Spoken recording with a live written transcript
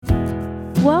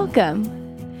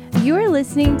Welcome. You are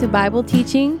listening to Bible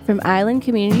teaching from Island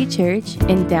Community Church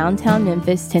in downtown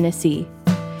Memphis, Tennessee.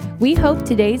 We hope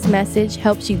today's message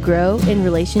helps you grow in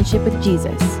relationship with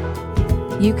Jesus.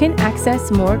 You can access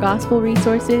more gospel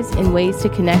resources and ways to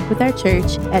connect with our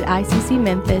church at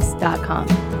iccmemphis.com.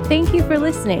 Thank you for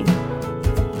listening.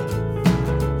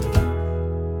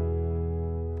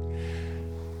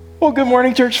 Well, good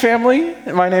morning, church family.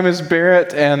 My name is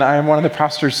Barrett, and I'm one of the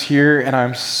pastors here, and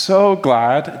I'm so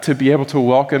glad to be able to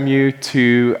welcome you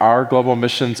to our Global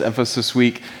Missions Emphasis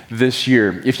Week this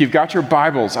year. If you've got your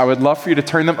Bibles, I would love for you to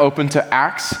turn them open to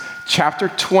Acts chapter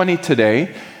 20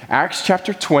 today. Acts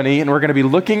chapter 20, and we're going to be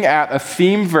looking at a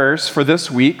theme verse for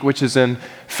this week, which is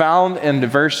found in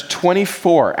verse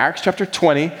 24. Acts chapter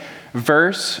 20,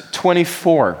 verse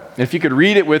 24. If you could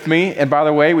read it with me, and by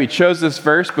the way, we chose this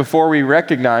verse before we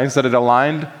recognized that it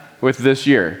aligned with this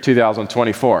year,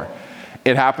 2024.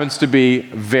 It happens to be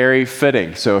very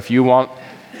fitting. So if you want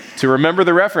to remember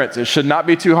the reference, it should not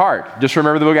be too hard. Just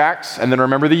remember the book of Acts, and then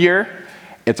remember the year.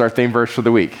 It's our theme verse for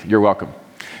the week. You're welcome.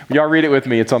 Y'all read it with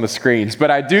me. It's on the screens.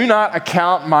 But I do not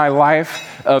account my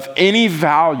life of any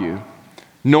value,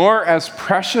 nor as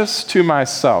precious to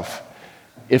myself,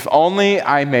 if only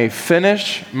I may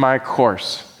finish my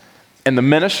course in the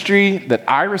ministry that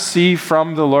I receive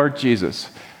from the Lord Jesus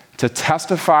to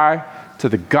testify to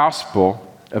the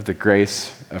gospel of the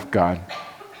grace of God.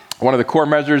 One of the core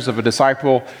measures of a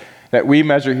disciple that we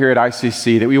measure here at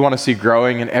ICC, that we want to see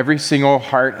growing in every single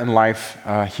heart and life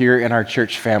here in our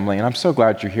church family, and I'm so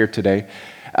glad you're here today,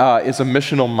 is a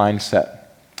missional mindset.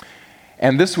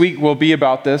 And this week will be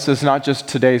about this. It's not just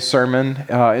today's sermon.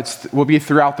 It will be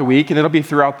throughout the week, and it'll be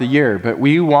throughout the year. But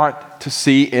we want to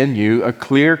see in you a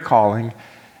clear calling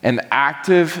and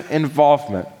active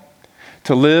involvement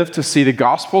to live to see the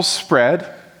gospel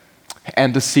spread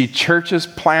and to see churches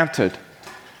planted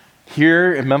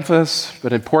here in Memphis.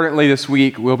 But importantly, this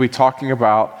week, we'll be talking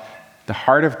about the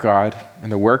heart of God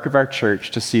and the work of our church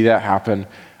to see that happen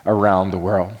around the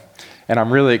world. And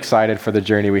I'm really excited for the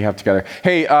journey we have together.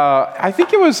 Hey, I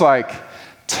think it was like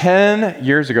 10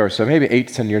 years ago or so, maybe 8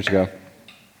 to 10 years ago.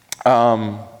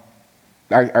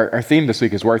 Our theme this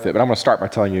week is worth it, but I'm going to start by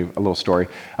telling you a little story.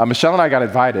 Michelle and I got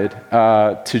invited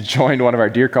to join one of our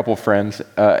dear couple friends,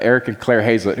 Eric and Claire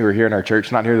Hazlett, who are here in our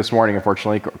church. Not here this morning,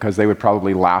 unfortunately, because they would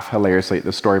probably laugh hilariously at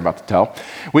the story I'm about to tell.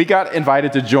 We got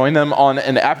invited to join them on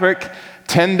an epic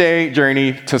 10-day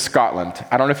journey to Scotland.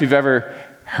 I don't know if you've ever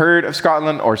heard of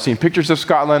Scotland or seen pictures of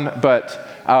Scotland, but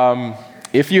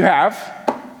if you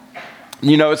have,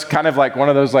 you know, it's kind of like one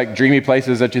of those like dreamy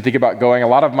places that you think about going. A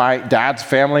lot of my dad's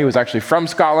family was actually from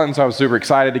Scotland, so I was super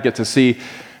excited to get to see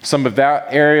some of that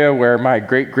area where my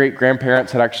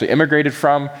great-great-grandparents had actually immigrated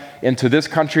from into this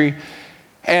country.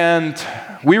 And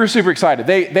we were super excited.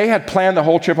 They had planned the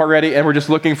whole trip already, and we're just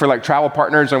looking for like travel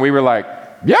partners, and we were like,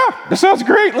 yeah, that sounds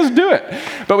great. Let's do it.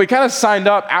 But we kind of signed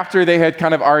up after they had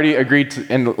kind of already agreed to,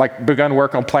 and like begun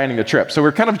work on planning the trip. So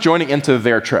we're kind of joining into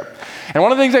their trip. And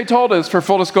one of the things they told us, for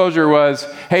full disclosure,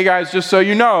 was, hey guys, just so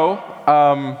you know,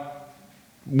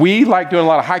 we like doing a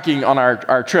lot of hiking on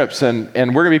our trips, and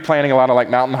we're going to be planning a lot of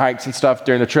like mountain hikes and stuff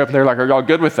during the trip. And they're like, are y'all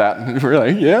good with that? And we're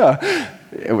like, yeah.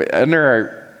 Under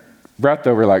our breath,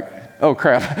 though, we're like, oh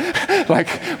crap.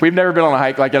 Like, we've never been on a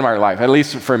hike like in our life. At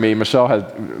least for me. Michelle has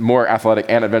more athletic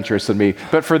and adventurous than me.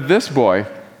 But for this boy,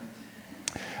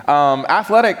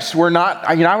 athletics were not,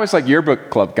 I was like yearbook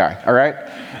club guy, all right?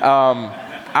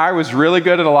 I was really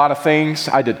good at a lot of things.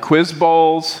 I did quiz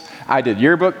bowls. I did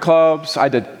yearbook clubs. I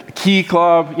did key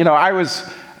club. You know, I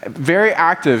was very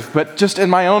active, but just in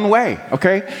my own way,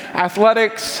 okay?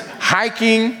 Athletics,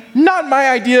 hiking, not my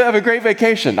idea of a great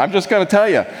vacation. I'm just going to tell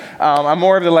you. I'm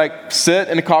more of the like sit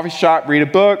in a coffee shop, read a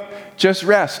book, just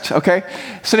rest, okay?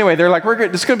 So anyway, they're like,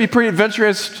 this is going to be a pretty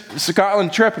adventurous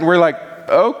Scotland trip. And we're like,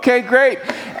 okay, great.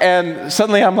 And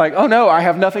suddenly I'm like, oh no, I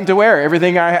have nothing to wear.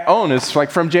 Everything I own is like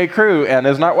from J. Crew and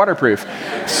is not waterproof.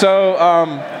 So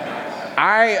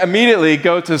I immediately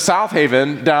go to South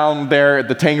Haven down there at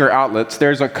the Tanger Outlets.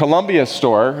 There's a Columbia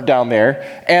store down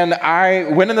there. And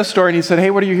I went in the store and he said, hey,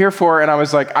 what are you here for? And I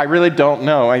was like, I really don't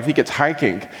know. I think it's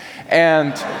hiking.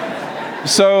 And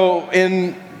so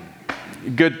in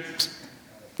good,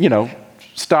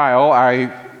 style, I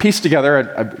pieced together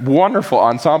a wonderful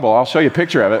ensemble. I'll show you a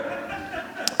picture of it.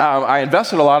 I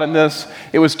invested a lot in this.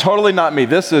 It was totally not me.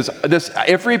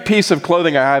 Every piece of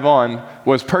clothing I have on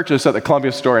was purchased at the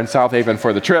Columbia store in South Haven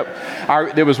for the trip.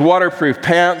 There was waterproof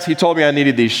pants. He told me I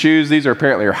needed these shoes. These are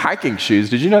apparently hiking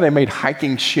shoes. Did you know they made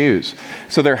hiking shoes?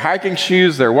 So they're hiking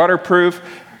shoes. They're waterproof.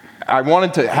 I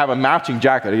wanted to have a matching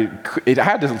jacket. It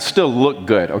had to still look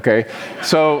good, okay?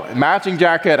 So matching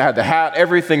jacket, I had the hat,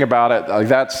 everything about it. Like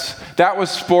that was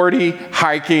sporty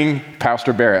hiking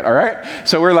Pastor Barrett, all right?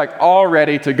 So we're like all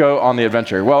ready to go on the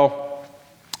adventure. Well,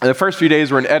 the first few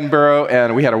days were in Edinburgh,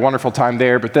 and we had a wonderful time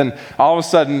there. But then all of a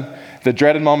sudden, the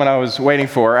dreaded moment I was waiting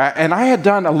for, and I had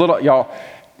done a little, y'all,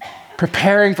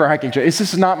 preparing for hiking. This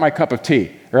is not my cup of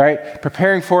tea, right?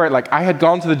 Preparing for it, like I had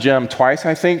gone to the gym twice,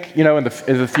 I think, in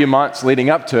the few months leading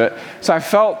up to it. So I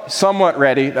felt somewhat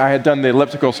ready. I had done the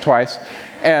ellipticals twice.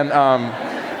 And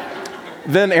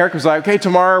then Eric was like, okay,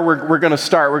 tomorrow we're going to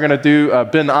start. We're going to do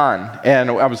Ben On. And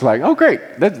I was like, oh,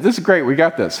 great. This is great. We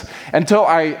got this. Until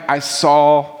I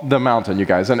saw the mountain, you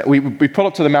guys. And we pulled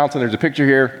up to the mountain. There's a picture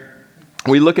here.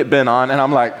 We look at Ben On, and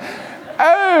I'm like,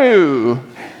 oh,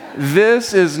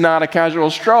 this is not a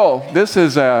casual stroll. This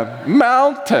is a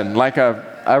mountain, like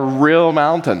a real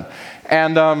mountain.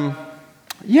 And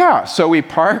so we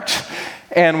parked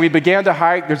and we began to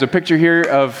hike. There's a picture here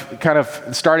of kind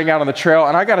of starting out on the trail.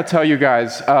 And I got to tell you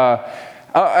guys,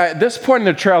 at this point in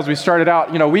the trails, we started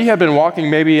out, we had been walking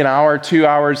maybe an hour, 2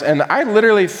 hours, and I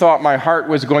literally thought my heart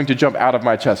was going to jump out of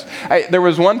my chest. There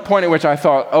was one point at which I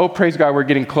thought, oh, praise God, we're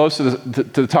getting close to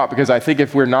the top, because I think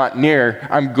if we're not near,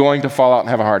 I'm going to fall out and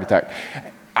have a heart attack.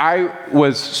 I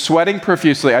was sweating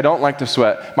profusely. I don't like to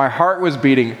sweat. My heart was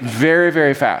beating very,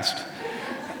 very fast.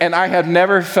 And I had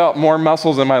never felt more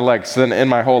muscles in my legs than in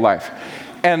my whole life.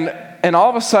 And all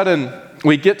of a sudden,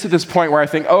 we get to this point where I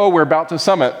think, oh, we're about to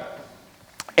summit.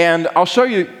 And I'll show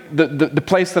you the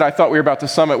place that I thought we were about to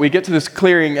summit. We get to this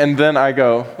clearing, and then I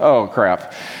go, oh,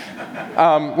 crap.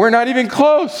 We're not even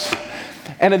close.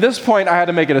 And at this point, I had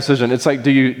to make a decision. It's like,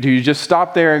 do you just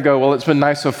stop there and go, well, it's been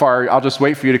nice so far. I'll just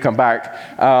wait for you to come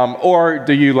back. Or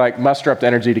do you muster up the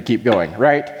energy to keep going,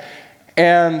 right?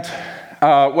 And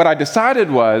what I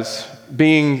decided was,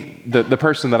 being the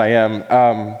person that I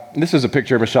am, this is a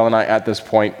picture of Michelle and I at this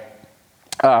point.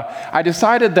 I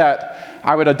decided that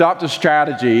I would adopt a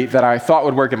strategy that I thought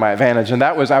would work in my advantage, and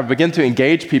that was I would begin to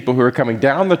engage people who were coming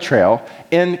down the trail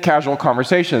in casual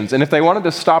conversations. And if they wanted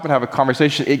to stop and have a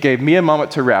conversation, it gave me a moment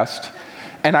to rest,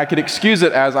 and I could excuse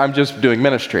it as I'm just doing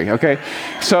ministry, okay?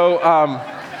 So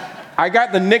I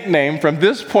got the nickname, from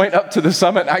this point up to the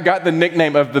summit, I got the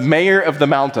nickname of the mayor of the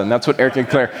mountain. That's what Eric and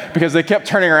Claire, because they kept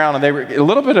turning around, and they were a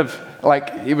little bit of,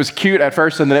 it was cute at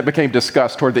first, and then it became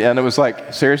disgust toward the end. It was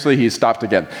like, seriously, he stopped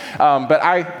again. But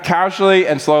I casually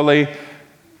and slowly,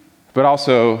 but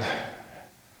also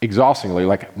exhaustingly,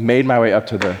 made my way up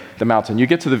to the mountain. You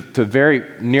get to very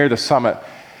near the summit,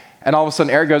 and all of a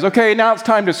sudden Eric goes, okay, now it's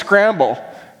time to scramble.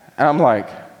 And I'm like,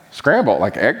 scramble?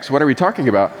 Like eggs? What are we talking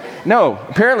about? No,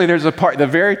 apparently there's a part, the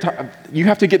very top, you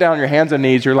have to get down on your hands and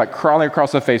knees. You're crawling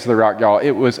across the face of the rock, y'all.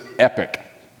 It was epic.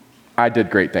 I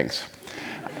did great things.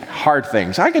 Hard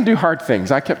things. I can do hard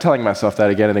things. I kept telling myself that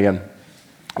again and again.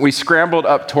 We scrambled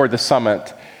up toward the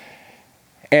summit,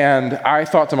 and I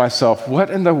thought to myself,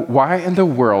 why in the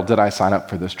world did I sign up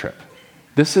for this trip?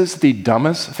 This is the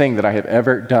dumbest thing that I have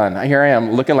ever done. Here I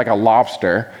am looking like a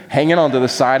lobster, hanging onto the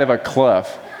side of a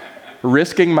cliff,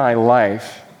 risking my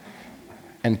life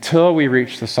until we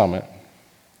reached the summit.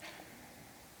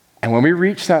 And when we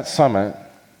reached that summit,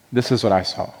 this is what I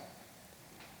saw.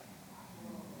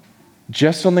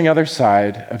 Just on the other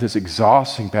side of this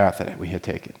exhausting path that we had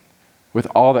taken, with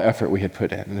all the effort we had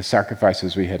put in and the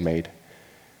sacrifices we had made,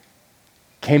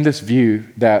 came this view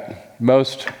that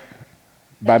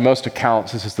by most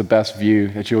accounts, this is the best view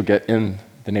that you'll get in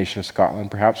the nation of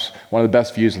Scotland, perhaps one of the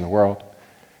best views in the world.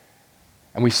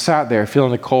 And we sat there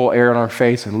feeling the cold air on our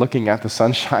face and looking at the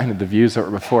sunshine and the views that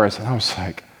were before us, and I was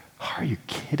like, are you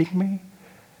kidding me?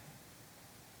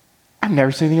 I've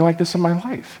never seen anything like this in my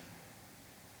life.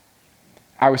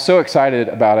 I was so excited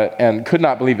about it and could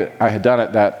not believe it. I had done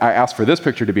it that I asked for this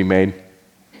picture to be made.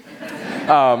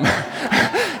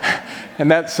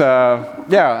 And that's,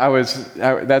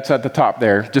 that's at the top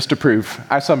there, just to prove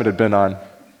I summited Ben On.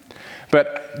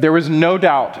 But there was no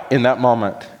doubt in that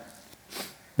moment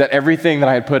that everything that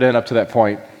I had put in up to that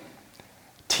point,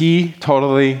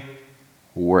 totally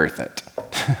worth it.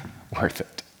 Worth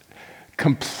it.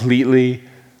 Completely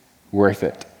worth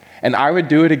it. And I would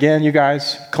do it again, you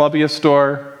guys. Clubbia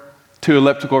store, 2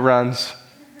 elliptical runs,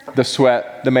 the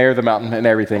sweat, the mayor of the mountain, and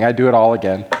everything. I'd do it all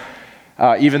again,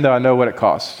 even though I know what it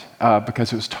cost,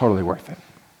 because it was totally worth it.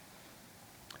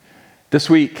 This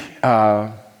week,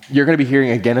 you're going to be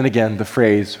hearing again and again the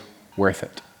phrase, worth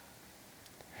it.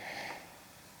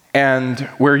 And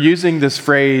we're using this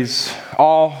phrase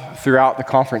all throughout the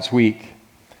conference week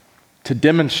to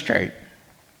demonstrate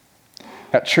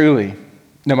that truly,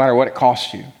 no matter what it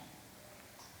costs you,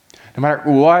 no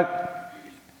matter what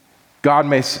God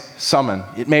may summon.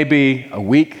 It may be a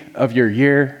week of your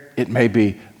year. It may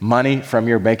be money from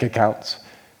your bank accounts.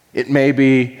 It may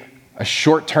be a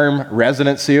short-term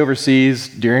residency overseas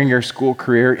during your school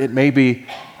career. It may be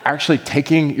actually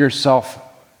taking yourself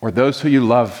or those who you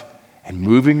love and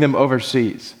moving them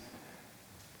overseas.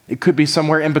 It could be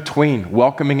somewhere in between,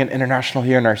 welcoming an international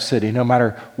here in our city. No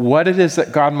matter what it is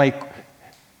that God may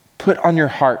put on your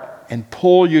heart and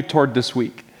pull you toward this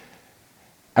week,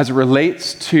 as it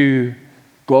relates to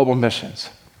global missions,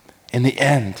 in the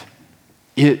end,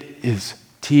 it is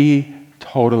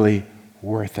totally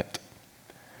worth it.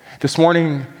 This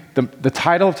morning, the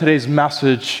title of today's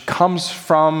message comes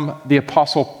from the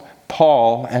Apostle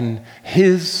Paul and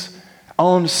his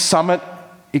own summit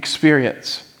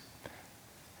experience.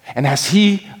 And as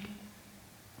he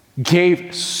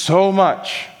gave so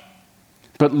much,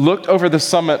 but looked over the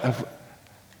summit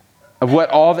of what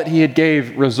all that he had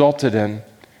gave resulted in,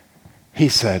 he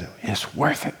said, it's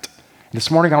worth it. This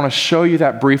morning, I want to show you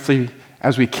that briefly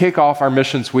as we kick off our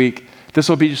missions week. This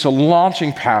will be just a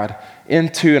launching pad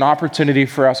into an opportunity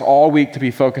for us all week to be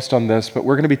focused on this. But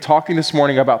we're going to be talking this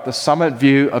morning about the summit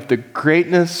view of the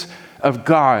greatness of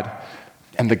God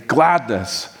and the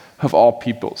gladness of all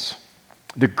peoples.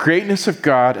 The greatness of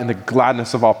God and the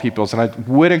gladness of all peoples. And I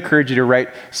would encourage you to write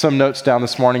some notes down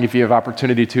this morning if you have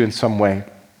opportunity to in some way.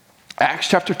 Acts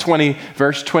chapter 20,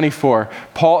 verse 24,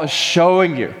 Paul is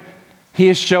showing you. He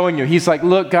is showing you. He's like,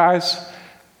 look, guys,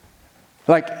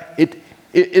 like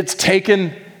it's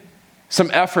taken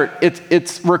some effort.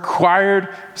 It's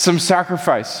required some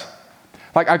sacrifice.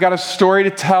 Like, I got a story to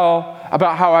tell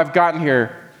about how I've gotten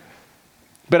here,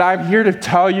 but I'm here to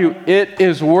tell you it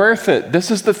is worth it. This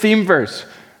is the theme verse.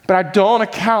 But I don't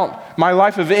account my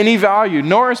life of any value,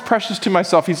 nor is precious to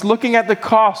myself. He's looking at the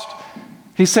cost.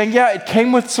 He's saying, yeah, it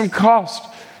came with some cost.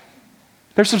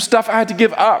 There's some stuff I had to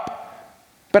give up.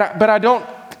 But I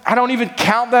don't even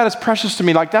count that as precious to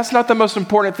me. Like, that's not the most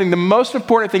important thing. The most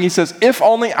important thing, he says, if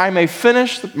only I may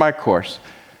finish my course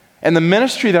and the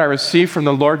ministry that I received from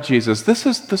the Lord Jesus. This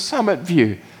is the summit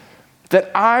view,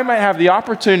 that I might have the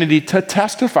opportunity to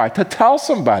testify, to tell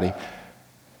somebody,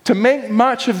 to make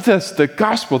much of this, the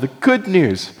gospel, the good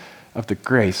news of the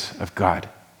grace of God.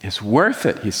 It's worth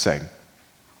it, he's saying.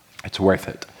 It's worth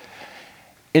it.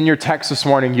 In your text this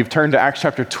morning, you've turned to Acts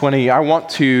chapter 20. I want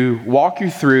to walk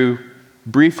you through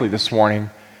briefly this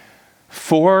morning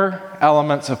 4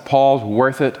 elements of Paul's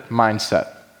worth it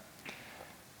mindset.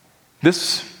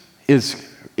 This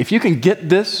is, if you can get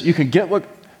this, you can get what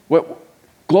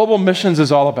global missions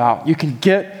is all about. You can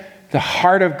get the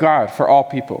heart of God for all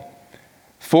people.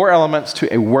 4 elements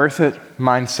to a worth it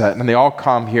mindset, and they all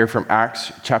come here from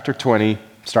Acts chapter 20,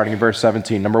 starting in verse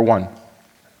 17. Number 1.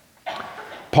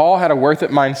 Paul had a worth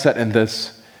it mindset in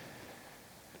this.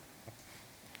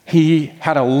 He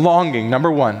had a longing, number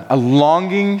 1, a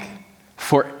longing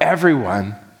for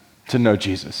everyone to know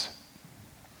Jesus.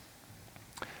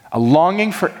 A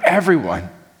longing for everyone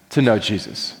to know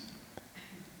Jesus.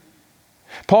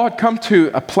 Paul had come to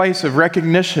a place of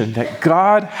recognition that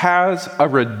God has a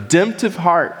redemptive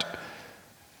heart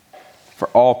for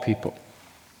all people.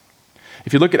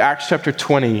 If you look at Acts chapter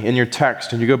 20 in your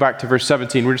text and you go back to verse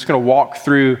 17, we're just going to walk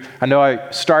through. I know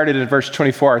I started in verse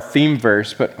 24, our theme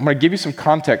verse, but I'm going to give you some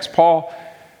context. Paul,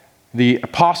 the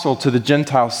apostle to the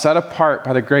Gentiles, set apart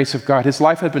by the grace of God, his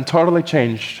life had been totally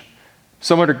changed.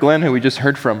 Similar to Glenn, who we just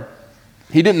heard from.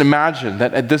 He didn't imagine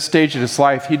that at this stage of his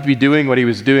life, he'd be doing what he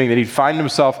was doing, that he'd find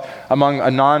himself among a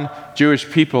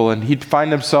non-Jewish people, and he'd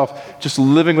find himself just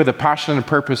living with a passion and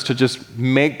purpose to just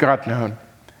make God known.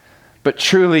 But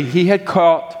truly, he had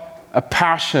caught a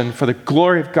passion for the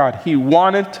glory of God. He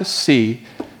wanted to see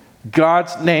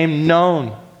God's name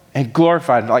known and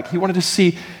glorified. Like, he wanted to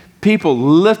see people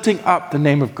lifting up the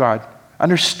name of God,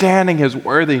 understanding his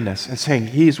worthiness and saying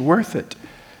he's worth it.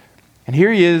 And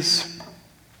here he is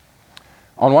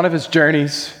on one of his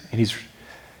journeys, and he's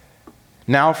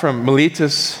now from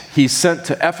Miletus, he's sent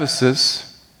to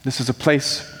Ephesus. This is a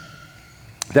place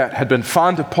that had been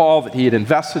fond to Paul, that he had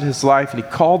invested his life, and he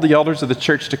called the elders of the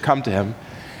church to come to him.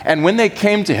 And when they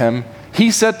came to him,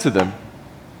 he said to them,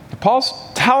 Paul's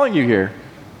telling you here,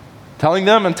 telling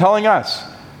them and telling us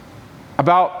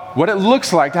about what it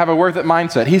looks like to have a worth it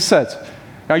mindset. He says,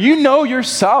 now you know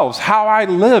yourselves how I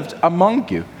lived among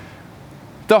you.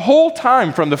 The whole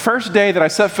time from the first day that I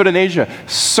set foot in Asia,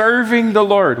 serving the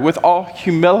Lord with all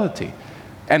humility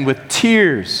and with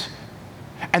tears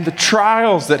and the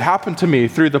trials that happened to me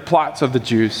through the plots of the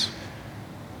Jews.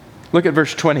 Look at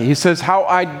verse 20. He says, how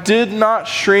I did not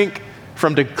shrink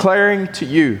from declaring to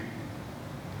you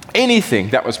anything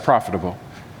that was profitable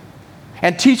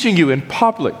and teaching you in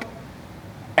public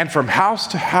and from house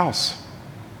to house,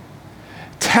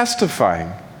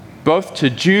 testifying both to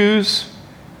Jews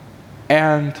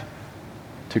and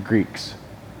to Greeks.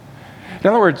 In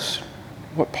other words,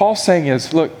 what Paul's saying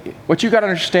is, look, what you got to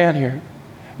understand here,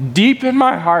 deep in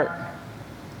my heart,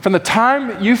 from the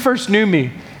time you first knew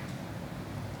me,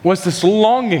 was this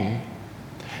longing,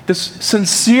 this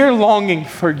sincere longing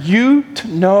for you to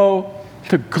know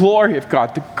the glory of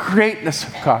God, the greatness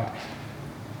of God,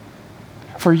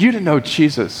 for you to know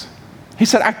Jesus. He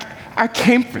said, I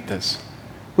came for this.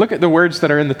 Look at the words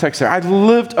that are in the text there. I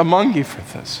lived among you for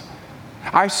this.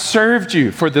 I served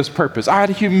you for this purpose. I had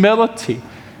humility.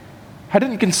 I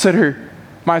didn't consider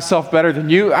myself better than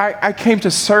you. I came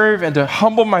to serve and to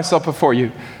humble myself before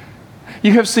you.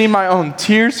 You have seen my own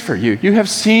tears for you. You have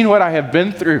seen what I have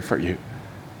been through for you.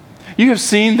 You have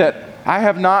seen that I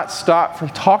have not stopped from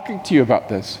talking to you about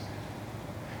this.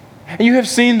 And you have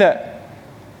seen that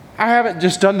I haven't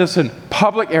just done this in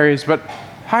public areas, but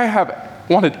I have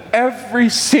wanted every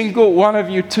single one of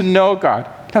you to know God.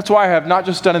 That's why I have not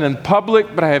just done it in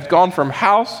public, but I have gone from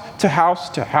house to house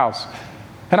to house.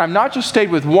 And I've not just stayed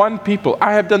with one people.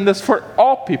 I have done this for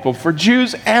all people, for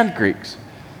Jews and Greeks.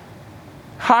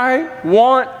 I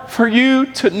want for you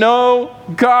to know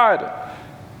God.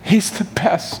 He's the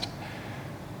best.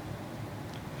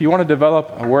 If you want to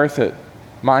develop a worth it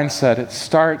mindset, it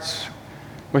starts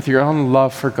with your own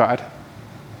love for God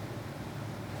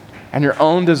and your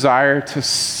own desire to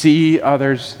see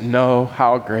others know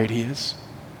how great He is.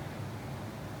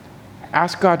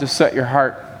 Ask God to set your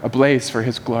heart ablaze for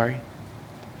His glory.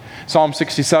 Psalm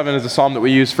 67 is a psalm that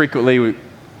we use frequently.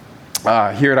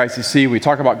 Here at ICC, we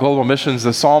talk about global missions.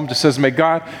 The psalm just says, may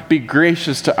God be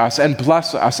gracious to us and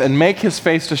bless us and make His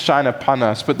face to shine upon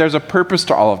us. But there's a purpose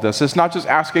to all of this. It's not just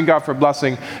asking God for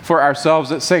blessing for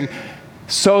ourselves. It's saying,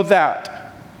 so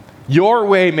that your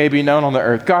way may be known on the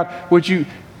earth. God, would you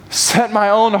set my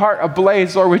own heart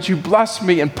ablaze, or would you bless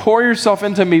me and pour yourself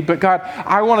into me? But God,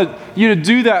 I wanted you to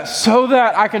do that so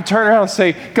that I can turn around and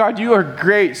say, God, you are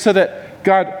great, so that,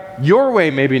 God, your way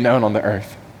may be known on the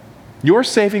earth. Your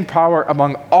saving power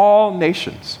among all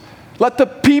nations. Let the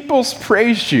peoples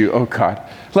praise you, O God.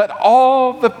 Let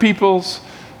all the peoples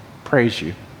praise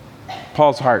you.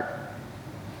 Paul's heart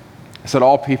is that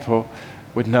all people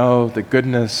would know the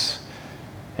goodness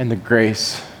and the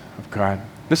grace of God.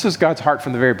 This is God's heart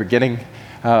from the very beginning.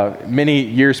 Many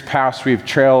years past, we've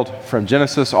trailed from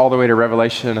Genesis all the way to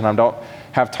Revelation, and I don't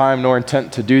have time nor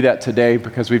intent to do that today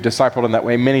because we've discipled in that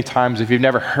way many times. If you've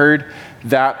never heard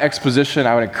that exposition,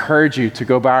 I would encourage you to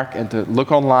go back and to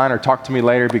look online or talk to me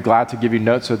later. I'd be glad to give you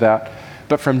notes of that.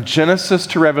 But from Genesis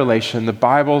to Revelation, the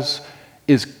Bible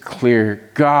is clear.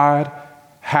 God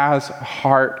has a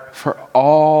heart for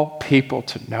all people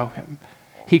to know Him.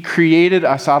 He created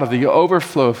us out of the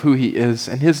overflow of who He is,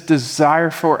 and His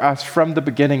desire for us from the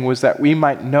beginning was that we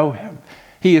might know Him.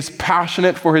 He is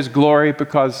passionate for His glory,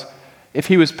 because if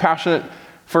He was passionate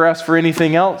for us for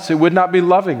anything else, it would not be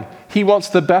loving. He wants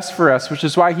the best for us, which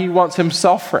is why He wants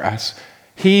Himself for us.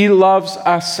 He loves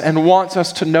us and wants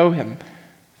us to know Him.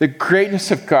 The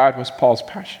greatness of God was Paul's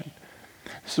passion.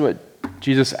 This is what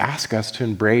Jesus asked us to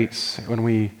embrace when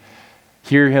we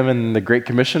hear Him in the Great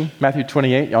Commission, Matthew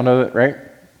 28. Y'all know that, right?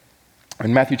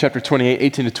 In Matthew chapter 28,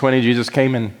 18 to 20, Jesus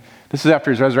came, and this is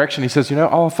after His resurrection. He says,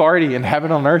 all authority in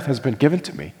heaven and on earth has been given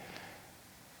to me.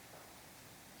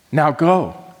 Now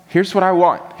go. Here's what I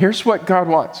want. Here's what God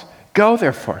wants. Go,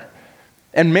 therefore,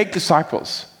 and make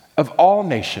disciples of all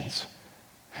nations,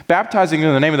 baptizing them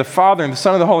in the name of the Father and the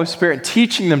Son and the Holy Spirit, and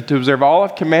teaching them to observe all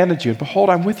I've commanded you. And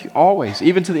behold, I'm with you always,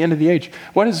 even to the end of the age.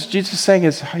 What is Jesus saying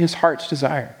is His heart's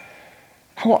desire?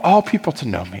 I want all people to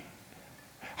know me.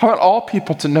 I want all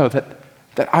people to know that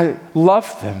I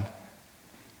love them.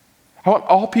 I want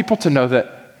all people to know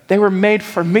that they were made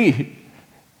for me.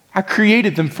 I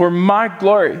created them for my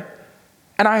glory,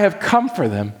 and I have come for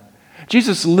them.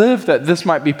 Jesus lived that this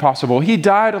might be possible. He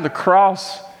died on the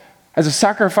cross as a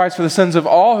sacrifice for the sins of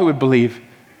all who would believe.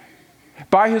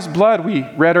 By His blood, we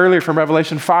read earlier from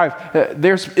Revelation 5,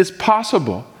 it's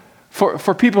possible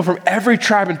for people from every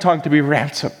tribe and tongue to be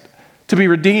ransomed, to be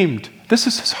redeemed. This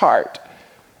is His heart.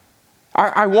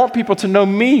 I want people to know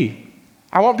me.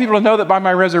 I want people to know that by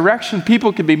my resurrection,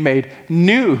 people can be made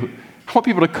new. I want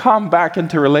people to come back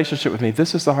into relationship with me.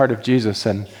 This is the heart of Jesus.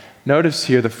 And notice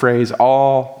here the phrase,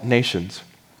 all nations.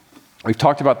 We've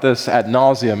talked about this ad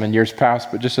nauseum in years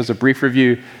past, but just as a brief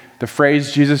review, the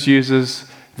phrase Jesus uses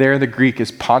there in the Greek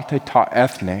is pante ta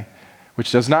ethne,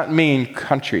 which does not mean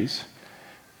countries.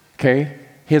 Okay?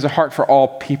 He has a heart for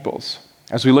all peoples.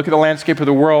 As we look at the landscape of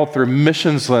the world through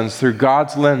missions lens, through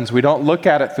God's lens, we don't look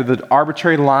at it through the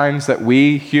arbitrary lines that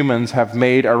we humans have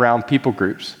made around people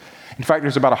groups. In fact,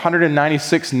 there's about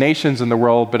 196 nations in the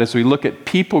world, but as we look at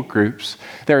people groups,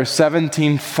 there are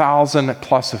 17,000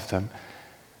 plus of them.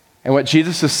 And what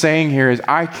Jesus is saying here is,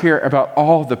 I care about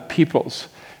all the peoples.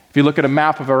 If you look at a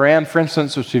map of Iran, for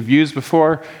instance, which we've used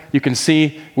before, you can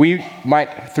see we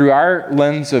might, through our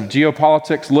lens of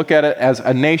geopolitics, look at it as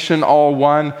a nation, all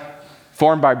one,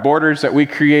 formed by borders that we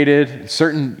created in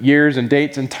certain years and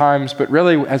dates and times. But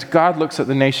really, as God looks at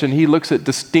the nation, he looks at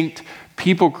distinct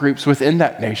people groups within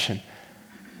that nation.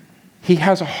 He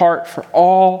has a heart for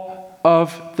all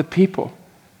of the people.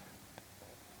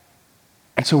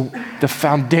 And so the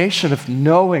foundation of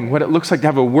knowing what it looks like to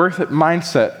have a worth it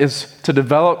mindset is to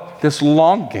develop this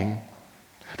longing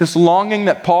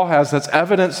that Paul has that's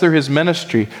evidenced through his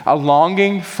ministry, a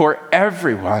longing for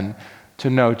everyone to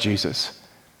know Jesus.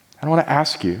 I want to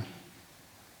ask you,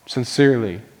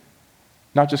 sincerely,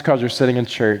 not just because you're sitting in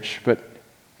church, but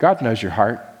God knows your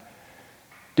heart.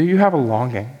 Do you have a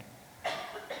longing?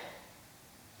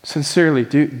 Sincerely,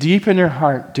 deep in your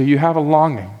heart, do you have a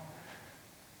longing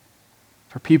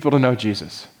for people to know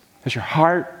Jesus? Does your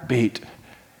heart beat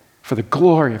for the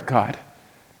glory of God?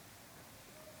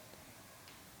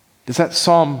 Does that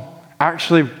psalm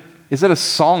actually, is it a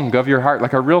song of your heart,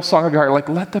 like a real song of your heart? Like,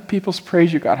 let the peoples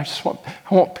praise you, God.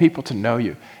 I want people to know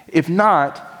you. If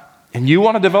not, and you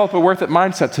want to develop a worth it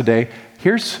mindset today,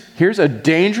 here's a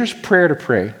dangerous prayer to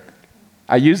pray.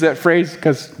 I use that phrase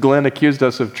because Glenn accused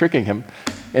us of tricking him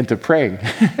into praying.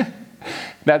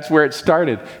 That's where it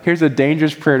started. Here's a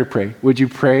dangerous prayer to pray. Would you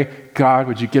pray, God,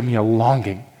 would you give me a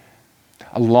longing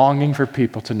for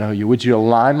people to know you? Would you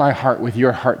align my heart with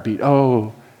your heartbeat?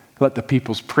 Oh, let the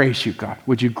peoples praise you, God.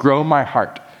 Would you grow my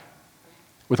heart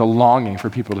with a longing for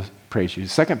people to praise you? The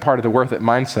second part of the worth it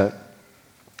mindset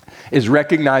is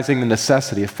recognizing the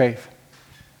necessity of faith.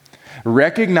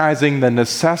 Recognizing the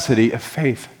necessity of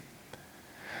faith.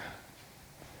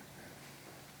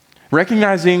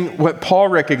 Recognizing what Paul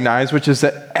recognized, which is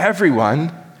that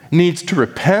everyone needs to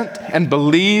repent and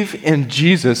believe in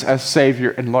Jesus as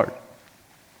Savior and Lord.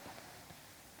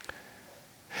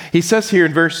 He says here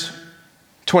in verse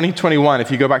 20-21,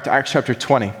 if you go back to Acts chapter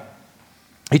 20,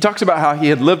 he talks about how he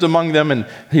had lived among them and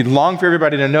he longed for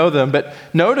everybody to know them, but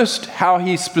noticed how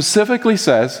he specifically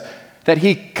says that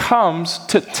he comes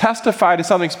to testify to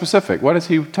something specific. What does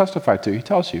he testify to? He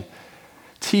tells you.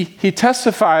 He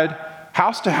testified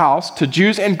house to house to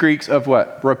Jews and Greeks of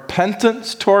what?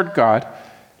 Repentance toward God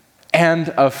and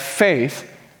of faith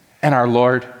in our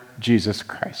Lord Jesus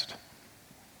Christ.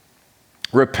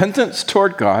 Repentance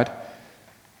toward God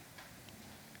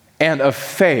and of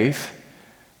faith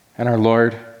in our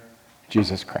Lord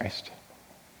Jesus Christ.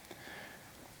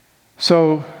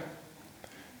 So,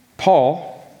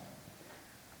 Paul,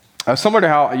 similar to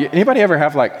how, anybody ever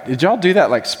have did y'all do that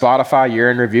Spotify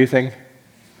year in review thing?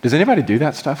 Does anybody do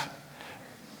that stuff?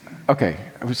 Okay,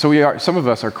 so some of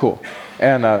us are cool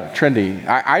and trendy.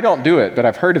 I don't do it, but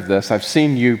I've heard of this. I've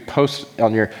seen you post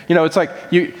on your, it's like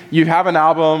you have an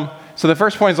album. So the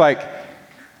first point is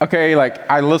okay,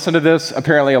 I listen to this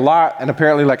apparently a lot, and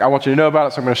apparently I want you to know about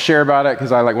it, so I'm going to share about it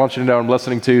because I want you to know what I'm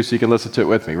listening to so you can listen to it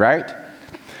with me, right?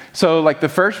 So the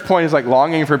first point is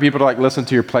longing for people to listen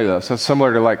to your playlist. That's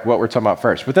similar to what we're talking about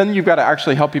first. But then you've got to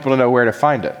actually help people to know where to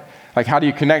find it. How do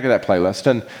you connect to that playlist?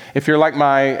 And if you're like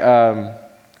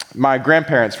my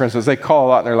grandparents, for instance, they call a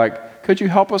lot and they're like, could you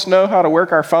help us know how to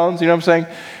work our phones? You know what I'm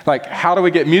saying? How do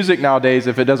we get music nowadays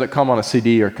if it doesn't come on a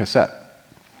CD or cassette?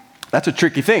 That's a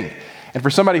tricky thing. And for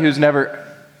somebody who's never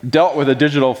dealt with a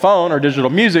digital phone or digital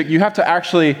music, you have to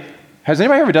actually, has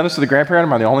anybody ever done this with a grandparent?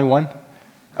 Am I the only one?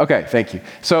 Okay, thank you.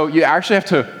 So you actually have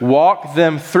to walk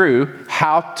them through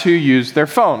how to use their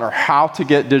phone or how to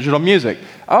get digital music.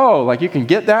 Oh, you can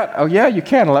get that? Oh yeah, you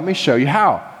can. Let me show you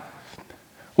how.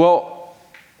 Well,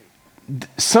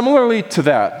 similarly to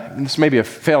that, and this may be a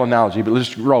failed analogy, but let's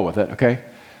just roll with it, okay?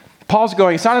 Paul's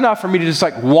going, it's not enough for me to just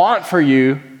want for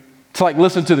you to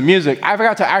listen to the music. I've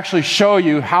got to actually show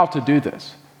you how to do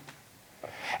this.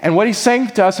 And what he's saying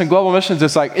to us in Global Missions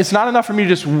is it's not enough for me to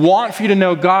just want for you to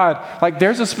know God.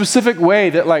 There's a specific way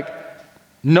that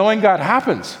knowing God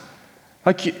happens.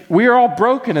 We are all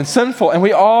broken and sinful and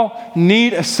we all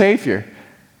need a Savior.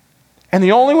 And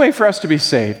the only way for us to be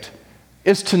saved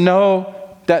is to know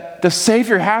that the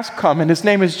Savior has come and his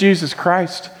name is Jesus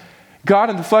Christ. God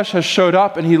in the flesh has showed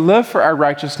up and he lived for our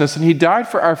righteousness and he died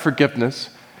for our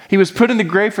forgiveness. He was put in the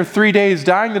grave for 3 days,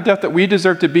 dying the death that we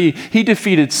deserve to be. He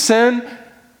defeated sin,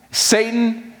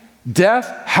 Satan,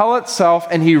 death, hell itself,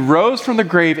 and he rose from the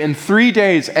grave in 3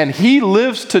 days, and he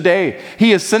lives today.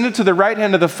 He ascended to the right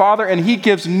hand of the Father, and he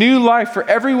gives new life for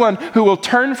everyone who will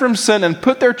turn from sin and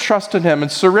put their trust in him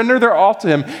and surrender their all to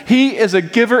him. He is a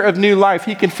giver of new life.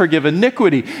 He can forgive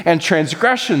iniquity and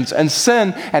transgressions and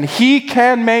sin, and he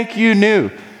can make you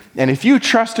new. And if you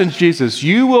trust in Jesus,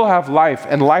 you will have life,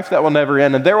 and life that will never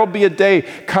end. And there will be a day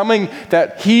coming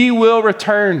that he will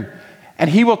return, and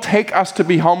he will take us to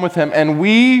be home with him, and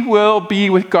we will be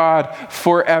with God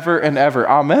forever and ever.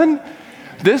 Amen?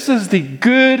 This is the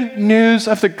good news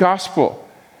of the gospel.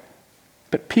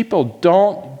 But people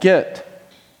don't get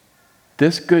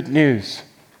this good news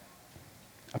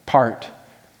apart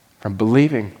from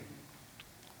believing.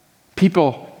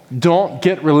 People don't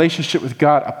get relationship with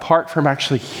God apart from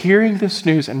actually hearing this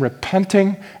news and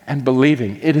repenting and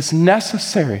believing. It is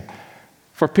necessary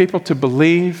for people to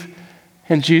believe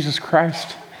in Jesus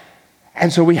Christ.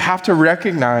 And so we have to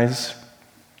recognize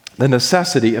the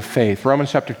necessity of faith.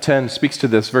 Romans chapter 10 speaks to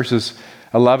this, verses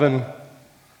 11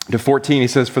 to 14. He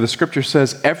says, "For the scripture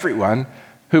says, everyone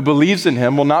who believes in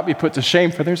him will not be put to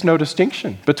shame, for there's no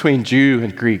distinction between Jew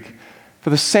and Greek. For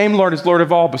the same Lord is Lord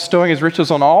of all, bestowing his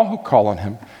riches on all who call on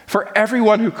him. For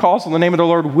everyone who calls on the name of the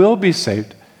Lord will be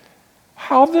saved.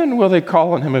 How then will they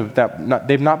call on him if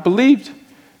they've not believed?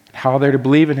 How are they to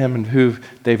believe in him and who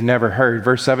they've never heard?"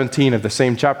 Verse 17 of the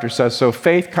same chapter says, "So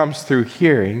faith comes through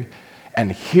hearing,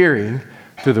 and hearing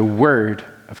through the word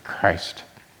of Christ."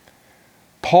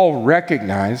 Paul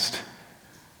recognized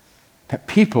that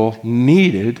people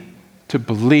needed to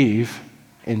believe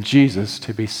in Jesus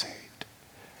to be saved.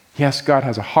 Yes, God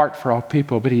has a heart for all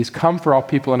people, but he's come for all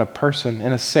people in a person,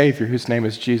 in a Savior whose name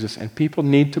is Jesus. And people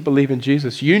need to believe in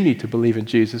Jesus. You need to believe in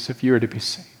Jesus if you are to be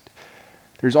saved.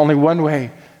 There's only one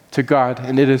way to God,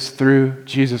 and it is through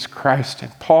Jesus Christ.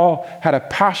 And Paul had a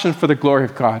passion for the glory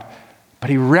of God, but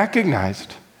he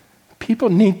recognized people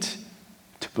need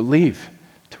to believe,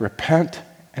 to repent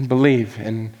and believe.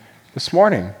 And this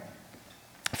morning,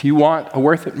 if you want a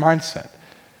worth it mindset,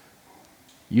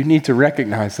 you need to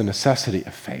recognize the necessity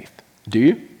of faith. Do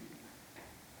you?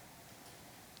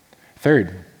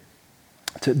 Third,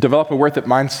 to develop a worth it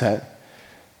mindset,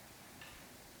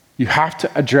 you have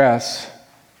to address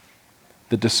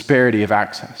the disparity of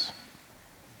access.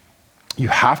 You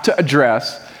have to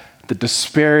address the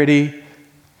disparity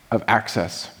of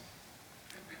access.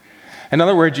 In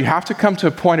other words, you have to come to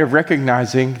a point of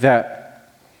recognizing that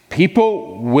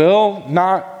people will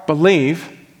not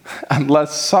believe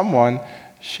unless someone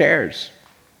shares.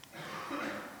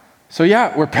 So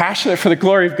yeah, we're passionate for the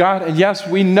glory of God, and yes,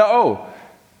 we know,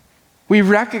 we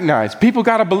recognize people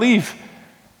got to believe.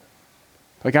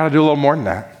 We got to do a little more than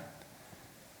that.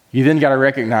 You then got to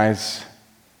recognize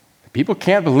that people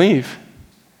can't believe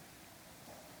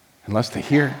unless they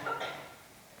hear.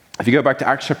 If you go back to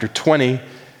Acts chapter 20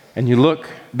 and you look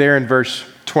there in verse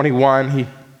 21, he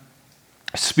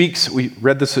speaks, we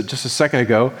read this just a second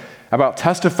ago, about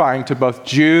testifying to both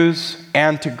Jews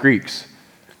and to Greeks.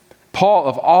 Paul,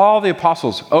 of all the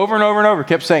apostles, over and over and over,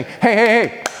 kept saying,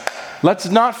 hey, let's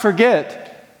not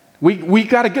forget, we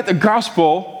got to get the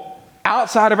gospel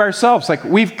outside of ourselves. Like,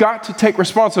 we've got to take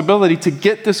responsibility to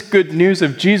get this good news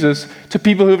of Jesus to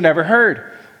people who've never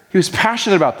heard. He was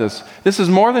passionate about this. This is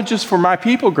more than just for my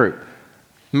people group.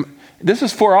 This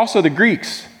is for also the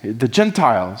Greeks, the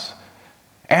Gentiles,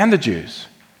 and the Jews.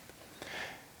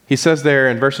 He says there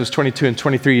in verses 22 and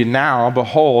 23, "Now,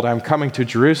 behold, I'm coming to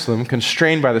Jerusalem,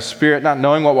 constrained by the Spirit, not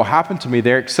knowing what will happen to me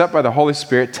there, except by the Holy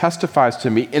Spirit testifies to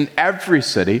me in every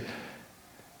city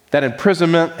that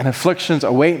imprisonment and afflictions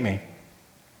await me."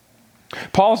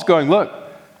 Paul's going, look,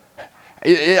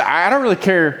 I don't really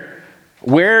care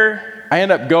where I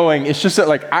end up going. It's just that,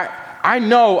 like, I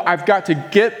know I've got to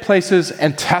get places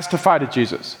and testify to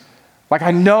Jesus. Like,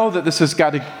 I know that this has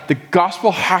got to, the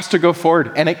gospel has to go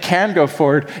forward, and it can go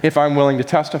forward if I'm willing to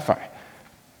testify.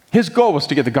 His goal was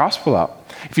to get the gospel out.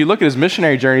 If you look at his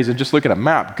missionary journeys and just look at a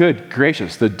map, good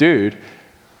gracious, the dude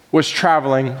was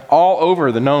traveling all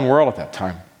over the known world at that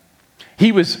time.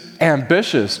 He was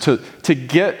ambitious to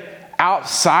get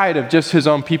outside of just his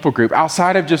own people group,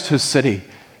 outside of just his city.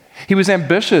 He was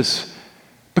ambitious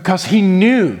because he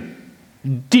knew,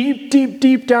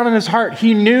 deep down in his heart,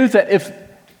 he knew that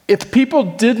if people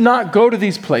did not go to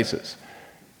these places,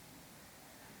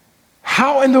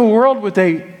 how in the world would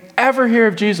they ever hear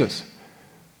of Jesus?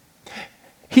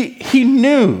 He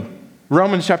knew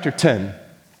Romans chapter 10,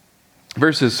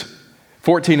 verses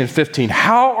 14 and 15.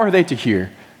 How are they to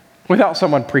hear without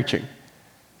someone preaching?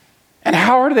 And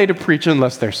how are they to preach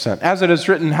unless they're sent? As it is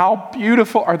written, how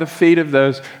beautiful are the feet of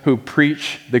those who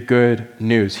preach the good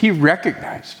news. He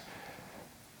recognized.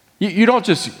 You don't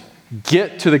just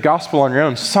get to the gospel on your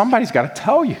own. Somebody's got to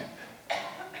tell you.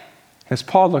 As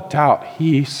Paul looked out,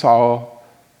 he saw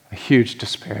a huge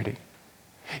disparity.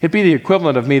 It'd be the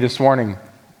equivalent of me this morning,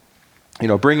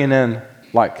 bringing in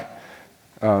like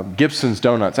Gibson's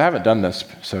Donuts. I haven't done this,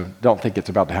 so don't think it's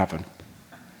about to happen.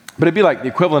 But it'd be like the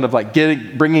equivalent of like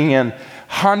bringing in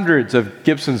hundreds of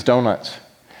Gibson's Donuts.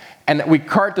 And we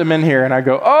cart them in here, and I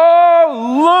go,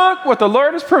 oh, look what the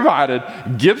Lord has provided.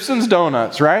 Gibson's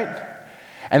Donuts, right?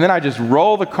 And then I just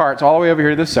roll the carts all the way over here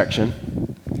to this section,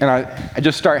 and I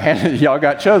just start handing, y'all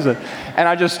got chosen, and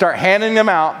I just start handing them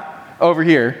out over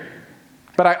here,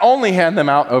 but I only hand them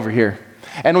out over here.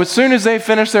 And as soon as they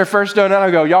finish their first donut,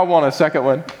 I go, y'all want a second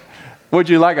one? Would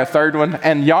you like a third one?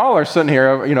 And y'all are sitting here,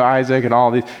 Isaac and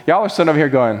all these, y'all are sitting over here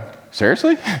going,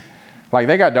 seriously? Like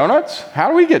they got donuts? How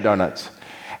do we get donuts?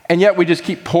 And yet we just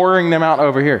keep pouring them out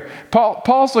over here.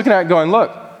 Paul's looking at it going,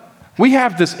 look, we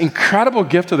have this incredible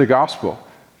gift of the gospel,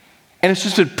 and it's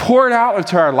just been poured out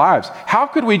into our lives. How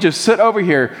could we just sit over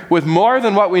here with more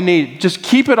than what we need, just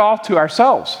keep it all to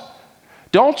ourselves?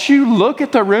 Don't you look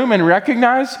at the room and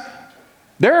recognize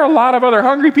there are a lot of other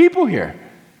hungry people here?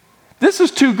 This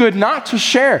is too good not to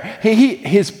share.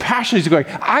 His passion is going,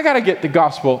 I got to get the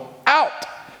gospel out.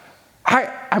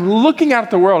 I'm looking out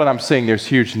at the world and I'm seeing there's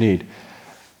huge need.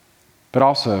 But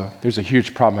also, there's a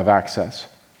huge problem of access.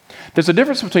 There's a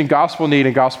difference between gospel need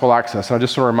and gospel access, and I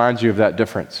just want to remind you of that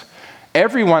difference.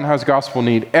 Everyone has gospel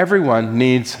need. Everyone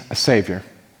needs a Savior.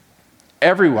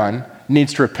 Everyone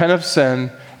needs to repent of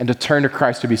sin and to turn to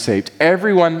Christ to be saved.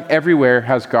 Everyone, everywhere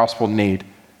has gospel need.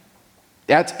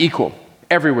 That's equal,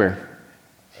 everywhere.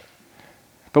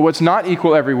 But what's not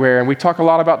equal everywhere, and we talk a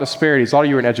lot about disparities. A lot of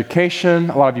you are in education,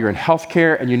 a lot of you are in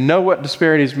healthcare, and you know what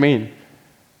disparities mean.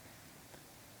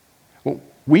 Well,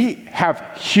 we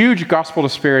have huge gospel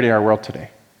disparity in our world today.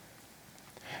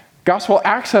 Gospel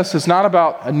access is not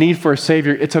about a need for a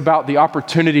Savior. It's about the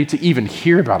opportunity to even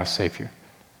hear about a Savior,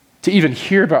 to even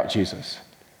hear about Jesus.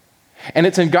 And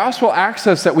it's in gospel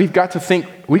access that we've got to think,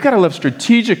 we've got to live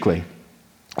strategically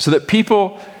so that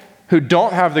people who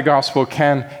don't have the gospel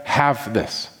can have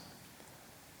this.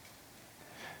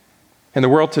 In the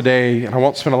world today, and I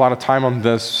won't spend a lot of time on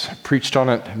this, I preached on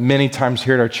it many times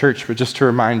here at our church, but just to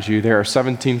remind you, there are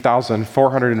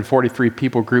 17,443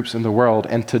 people groups in the world,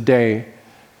 and today,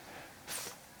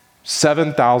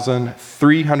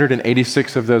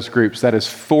 7,386 of those groups, that is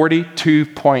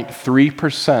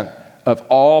 42.3% of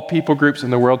all people groups in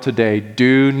the world today,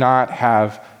 do not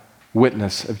have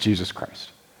witness of Jesus Christ.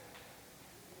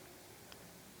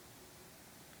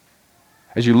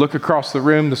 As you look across the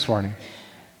room this morning,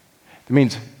 it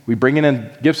means we bring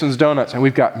in Gibson's Donuts and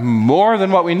we've got more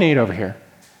than what we need over here.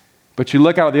 But you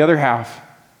look out at the other half,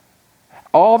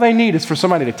 all they need is for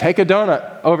somebody to take a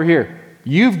donut over here.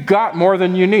 You've got more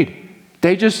than you need.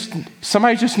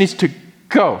 Somebody just needs to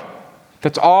go.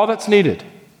 That's all that's needed.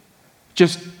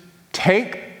 Just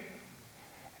take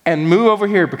and move over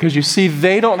here because you see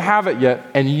they don't have it yet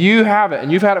and you have it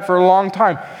and you've had it for a long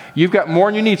time. You've got more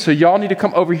than you need, so y'all need to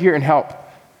come over here and help.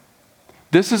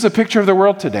 This is a picture of the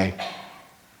world today.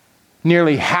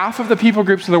 Nearly half of the people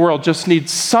groups in the world just need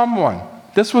someone.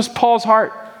 This was Paul's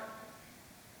heart.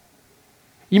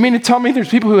 You mean to tell me there's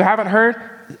people who haven't heard?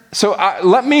 So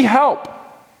let me help.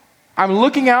 I'm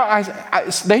looking out.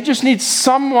 They just need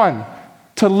someone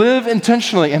to live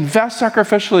intentionally, invest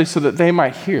sacrificially so that they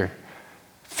might hear.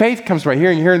 Faith comes by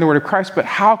hearing the word of Christ, but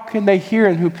how can they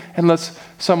hear unless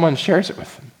someone shares it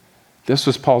with them? This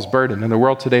was Paul's burden. In the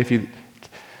world today, if you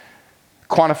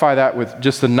quantify that with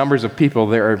just the numbers of people,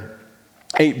 there are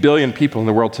 8 billion people in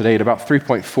the world today, and about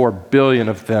 3.4 billion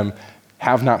of them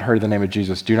have not heard the name of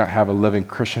Jesus, do not have a living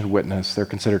Christian witness. They're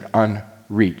considered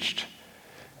unreached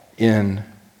in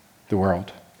the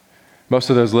world. Most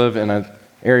of those live in an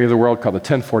area of the world called the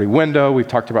 1040 window. We've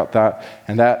talked about that,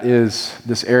 and that is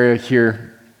this area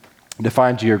here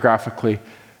defined geographically.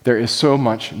 There is so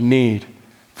much need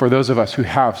for those of us who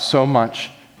have so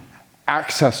much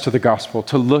access to the gospel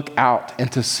to look out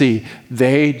and to see.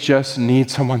 They just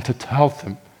need someone to tell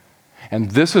them.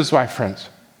 And this is why, friends,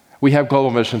 we have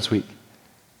Global Missions Week.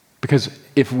 Because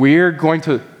if we're going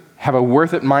to have a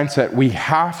worth it mindset, we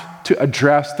have to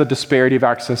address the disparity of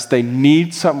access. They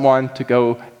need someone to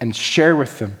go and share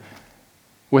with them.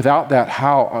 Without that,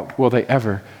 how will they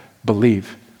ever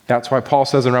believe? That's why Paul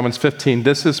says in Romans 15,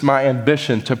 this is my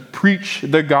ambition, to preach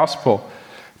the gospel,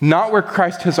 not where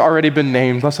Christ has already been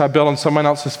named, lest I build on someone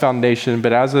else's foundation,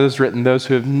 but as it is written, those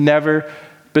who have never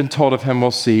been told of him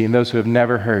will see, and those who have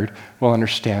never heard will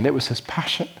understand. It was his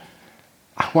passion.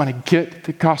 I want to get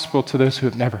the gospel to those who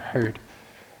have never heard.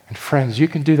 And friends, you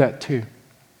can do that too.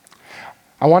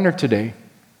 I wonder today,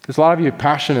 There's a lot of you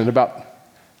passionate about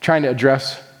trying to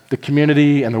address the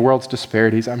community and the world's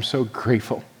disparities. I'm so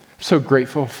grateful. I'm so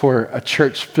grateful for a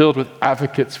church filled with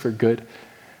advocates for good.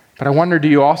 But I wonder, do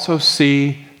you also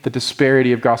see the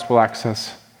disparity of gospel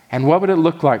access? And what would it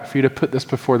look like for you to put this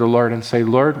before the Lord and say,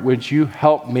 Lord, would you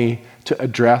help me to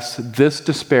address this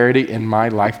disparity in my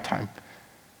lifetime?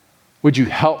 Would you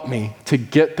help me to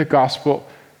get the gospel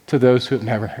to those who have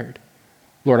never heard?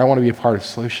 Lord, I want to be a part of the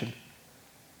solution.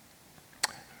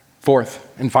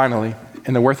 Fourth, and finally,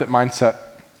 in the worth it mindset,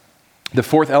 the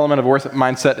fourth element of worth it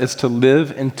mindset is to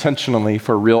live intentionally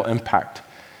for real impact.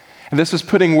 And this is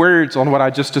putting words on what I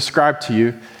just described to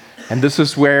you. And this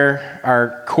is where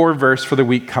our core verse for the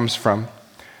week comes from.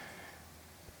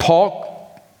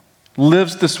 Paul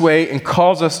lives this way and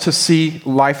calls us to see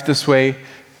life this way.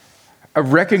 A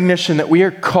recognition that we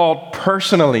are called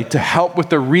personally to help with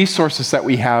the resources that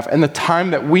we have and the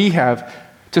time that we have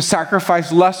to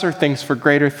sacrifice lesser things for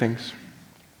greater things.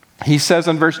 He says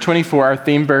in verse 24, our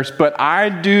theme verse, but I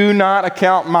do not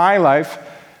account my life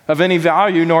of any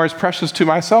value nor as precious to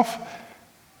myself,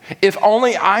 if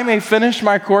only I may finish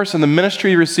my course in the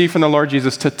ministry received from the Lord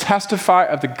Jesus to testify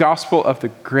of the gospel of the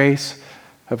grace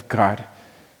of God.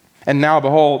 And now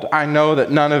behold, I know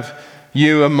that none of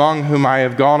you among whom I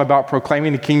have gone about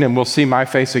proclaiming the kingdom will see my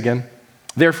face again.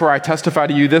 Therefore I testify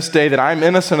to you this day that I am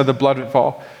innocent of the blood of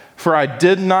all, for I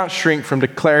did not shrink from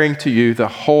declaring to you the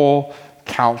whole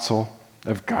counsel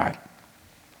of God.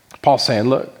 Paul's saying,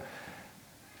 look,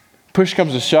 push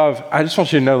comes to shove, I just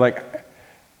want you to know,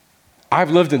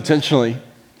 I've lived intentionally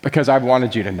because I've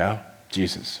wanted you to know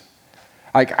Jesus.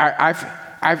 I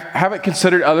haven't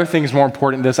considered other things more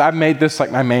important than this. I've made this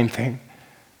my main thing.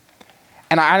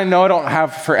 And I know I don't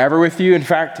have forever with you. In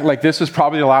fact, this is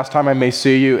probably the last time I may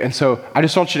see you. And so I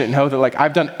just want you to know that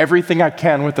I've done everything I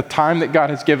can with the time that God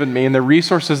has given me and the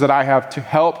resources that I have to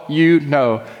help you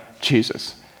know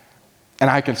Jesus. And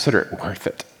I consider it worth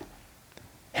it.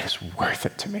 It is worth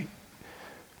it to me.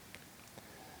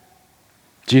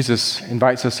 Jesus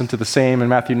invites us into the same in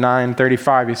Matthew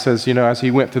 9:35. He says, as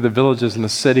he went through the villages and the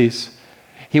cities,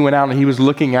 he went out and he was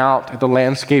looking out at the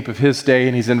landscape of his day,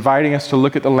 and he's inviting us to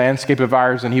look at the landscape of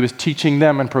ours, and he was teaching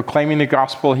them and proclaiming the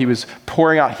gospel. He was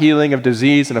pouring out healing of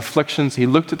disease and afflictions. He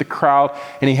looked at the crowd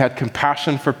and he had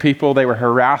compassion for people. They were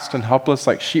harassed and helpless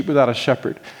like sheep without a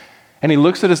shepherd. And he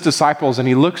looks at his disciples and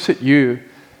he looks at you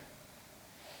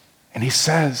and he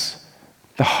says,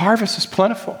 the harvest is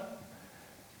plentiful,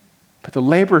 but the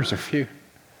laborers are few.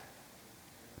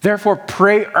 Therefore,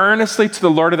 pray earnestly to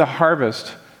the Lord of the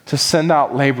harvest to send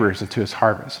out laborers into his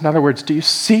harvest. In other words, do you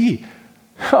see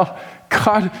how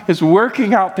God is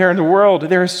working out there in the world?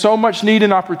 There is so much need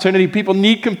and opportunity. People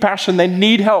need compassion. They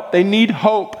need help. They need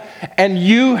hope. And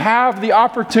you have the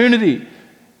opportunity.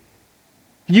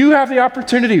 You have the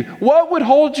opportunity. What would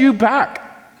hold you back?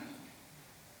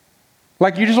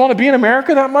 You just want to be in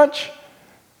America that much?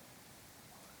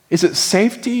 Is it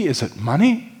safety? Is it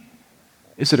money?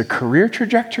 Is it a career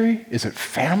trajectory? Is it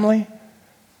family?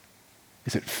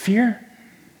 Is it fear?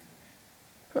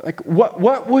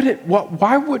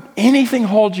 Why would anything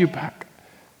hold you back?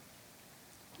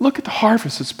 Look at the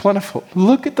harvest, it's plentiful.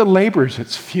 Look at the laborers,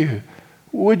 it's few.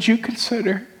 Would you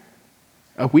consider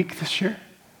a week this year?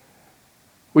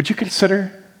 Would you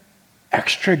consider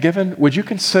extra given? Would you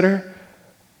consider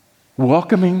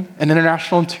welcoming an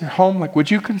international into your home? Would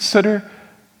you consider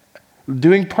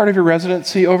doing part of your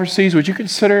residency overseas? Would you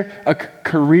consider a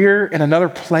career in another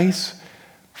place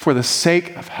for the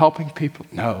sake of helping people?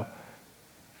 No,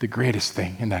 the greatest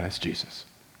thing, and that is Jesus.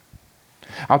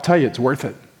 I'll tell you, it's worth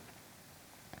it.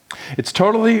 It's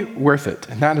totally worth it,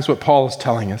 and that is what Paul is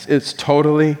telling us. It's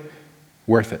totally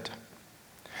worth it.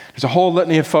 There's a whole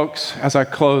litany of folks, as I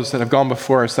close, that have gone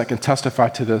before us that can testify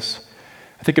to this.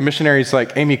 I think of missionaries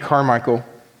like Amy Carmichael,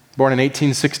 born in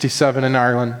 1867 in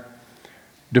Ireland,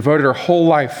 devoted her whole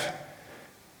life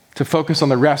to focus on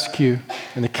the rescue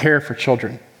and the care for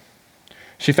children.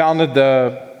 She founded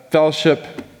the fellowship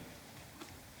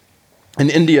in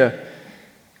India,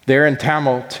 there in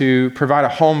Tamil, to provide a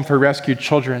home for rescued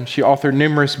children. She authored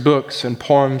numerous books and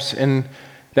poems in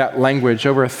that language.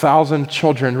 Over 1,000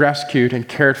 children rescued and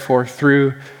cared for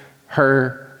through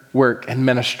her work and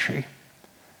ministry.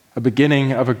 A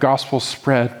beginning of a gospel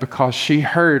spread because she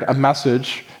heard a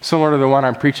message similar to the one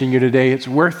I'm preaching you today. It's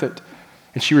worth it.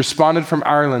 And she responded from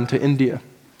Ireland to India.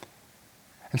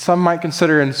 And some might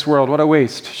consider in this world, what a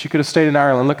waste. She could have stayed in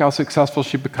Ireland. Look how successful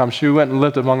she'd become. She went and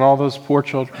lived among all those poor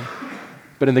children.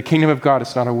 But in the kingdom of God,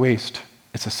 it's not a waste.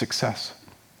 It's a success.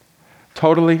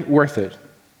 Totally worth it.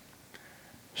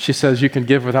 She says you can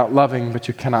give without loving, but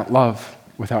you cannot love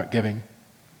without giving.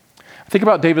 I Think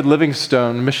about David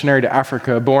Livingstone, missionary to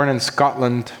Africa, born in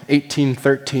Scotland,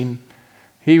 1813.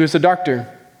 He was a doctor.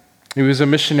 He was a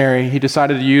missionary. He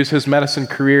decided to use his medicine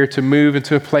career to move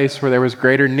into a place where there was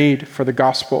greater need for the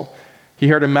gospel. He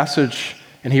heard a message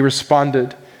and he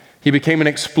responded. He became an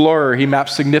explorer. He mapped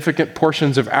significant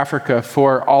portions of Africa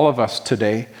for all of us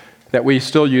today that we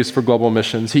still use for global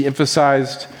missions. He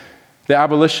emphasized the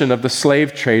abolition of the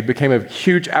slave trade, became a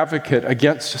huge advocate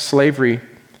against slavery.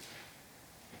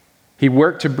 He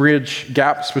worked to bridge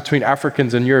gaps between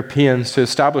Africans and Europeans to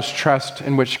establish trust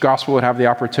in which gospel would have the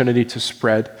opportunity to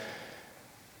spread.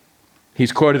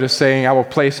 He's quoted as saying, "I will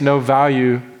place no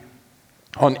value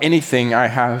on anything I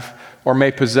have or may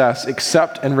possess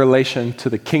except in relation to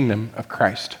the kingdom of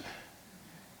Christ."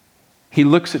 He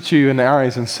looks at you in the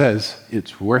eyes and says,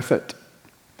 it's worth it.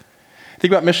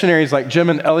 Think about missionaries like Jim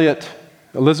and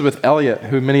Elizabeth Elliot,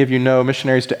 who many of you know,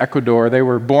 missionaries to Ecuador. They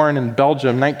were born in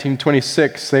Belgium,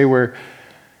 1926. They were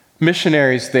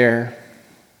missionaries there.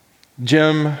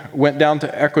 Jim went down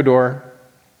to Ecuador,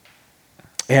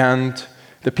 and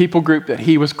the people group that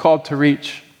he was called to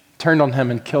reach turned on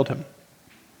him and killed him.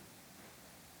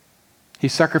 He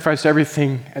sacrificed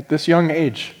everything at this young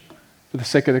age for the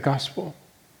sake of the gospel.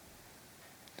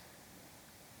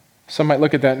 Some might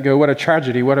look at that and go, what a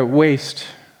tragedy, what a waste.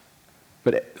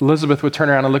 But Elizabeth would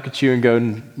turn around and look at you and go,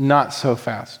 not so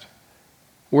fast.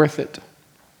 Worth it.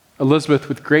 Elizabeth,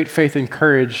 with great faith and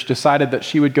courage, decided that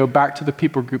she would go back to the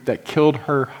people group that killed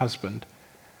her husband.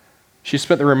 She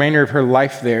spent the remainder of her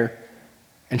life there,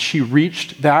 and she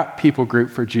reached that people group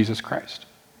for Jesus Christ.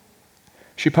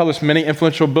 She published many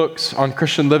influential books on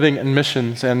Christian living and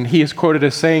missions, and he is quoted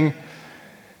as saying,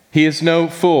 "He is no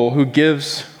fool who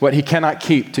gives what he cannot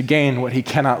keep to gain what he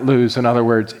cannot lose." In other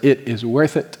words, it is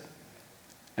worth it.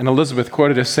 And Elizabeth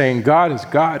quoted as saying, "God is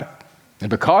God,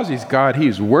 and because he's God, he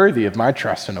is worthy of my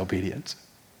trust and obedience."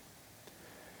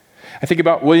 I think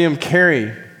about William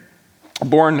Carey,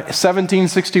 born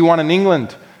 1761 in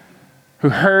England, who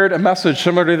heard a message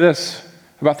similar to this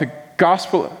about the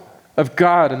gospel of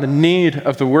God and the need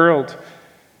of the world.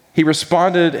 He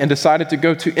responded and decided to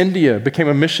go to India, became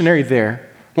a missionary there,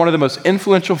 one of the most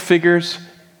influential figures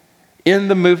in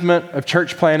the movement of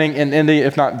church planting in India,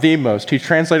 if not the most. He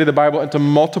translated the Bible into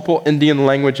multiple Indian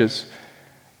languages.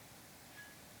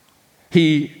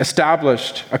 He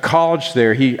established a college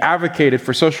there. He advocated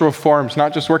for social reforms,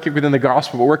 not just working within the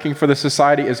gospel, but working for the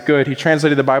society as good. He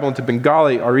translated the Bible into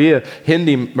Bengali, Oriya,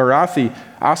 Hindi, Marathi,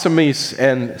 Assamese,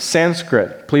 and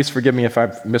Sanskrit. Please forgive me if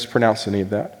I've mispronounced any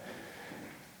of that.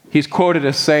 He's quoted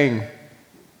as saying,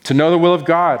 to know the will of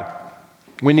God,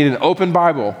 we need an open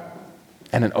Bible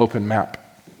and an open map.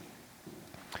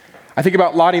 I think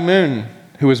about Lottie Moon,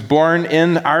 who was born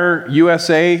in our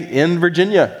USA in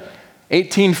Virginia.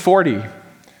 1840,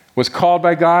 was called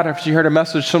by God after she heard a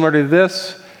message similar to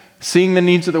this. Seeing the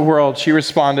needs of the world, she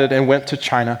responded and went to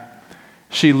China.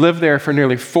 She lived there for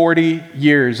nearly 40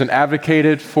 years and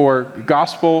advocated for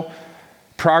gospel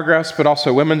progress, but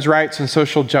also women's rights and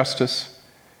social justice.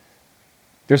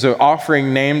 There's an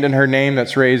offering named in her name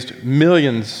that's raised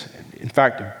millions, in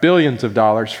fact, billions of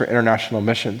dollars for international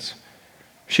missions.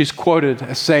 She's quoted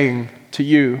as saying to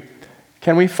you,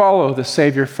 "Can we follow the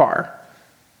Savior far,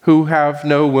 who have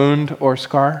no wound or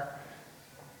scar?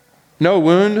 No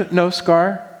wound, no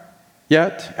scar,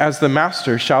 yet as the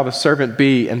master shall the servant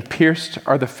be, and pierced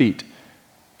are the feet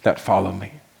that follow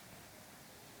me."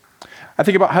 I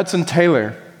think about Hudson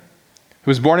Taylor, who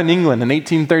was born in England in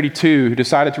 1832, who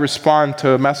decided to respond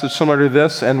to a message similar to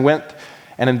this and went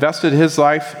and invested his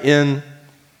life in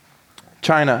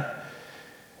China.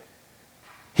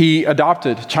 He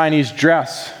adopted Chinese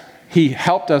dress. He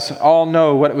helped us all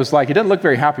know what it was like. He didn't look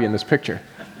very happy in this picture.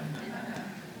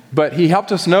 But he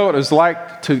helped us know what it was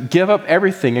like to give up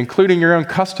everything, including your own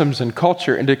customs and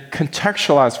culture, and to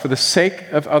contextualize for the sake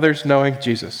of others knowing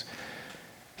Jesus.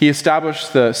 He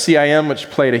established the CIM, which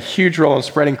played a huge role in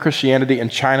spreading Christianity in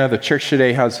China. The church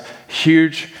today has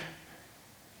huge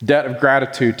debt of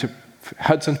gratitude to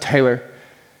Hudson Taylor.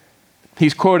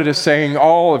 He's quoted as saying,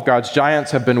 "All of God's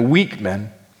giants have been weak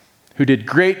men who did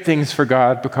great things for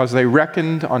God because they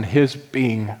reckoned on his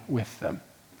being with them."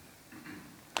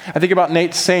 I think about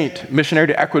Nate Saint, missionary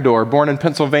to Ecuador, born in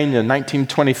Pennsylvania in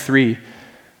 1923,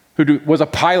 who was a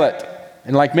pilot,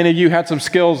 and like many of you had some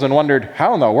skills and wondered,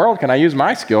 how in the world can I use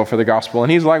my skill for the gospel?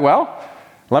 And he's like, well,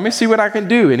 let me see what I can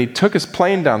do. And he took his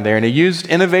plane down there and he used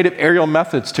innovative aerial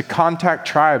methods to contact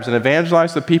tribes and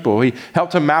evangelize the people. He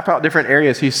helped to map out different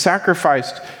areas. He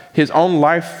sacrificed his own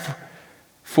life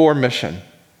for mission.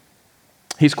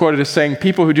 He's quoted as saying,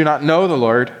 "People who do not know the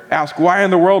Lord ask why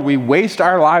in the world we waste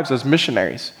our lives as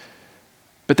missionaries."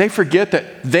 But they forget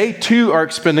that they too are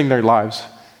expending their lives.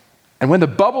 And when the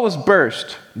bubble is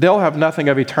burst, they'll have nothing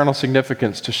of eternal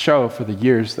significance to show for the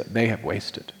years that they have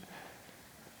wasted.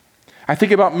 I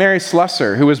think about Mary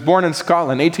Slessor, who was born in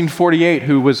Scotland in 1848,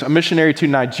 who was a missionary to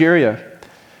Nigeria.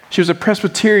 She was a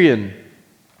Presbyterian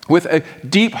with a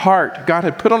deep heart God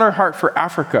had put on her heart for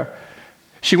Africa.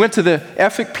 She went to the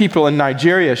Efik people in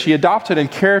Nigeria. She adopted and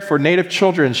cared for native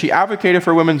children. She advocated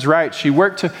for women's rights. She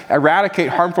worked to eradicate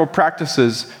harmful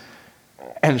practices.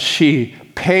 And she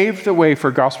paved the way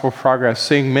for gospel progress,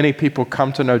 seeing many people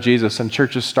come to know Jesus, and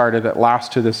churches started that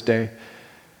last to this day.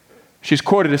 She's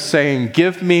quoted as saying,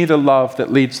 "Give me the love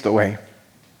that leads the way,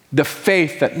 the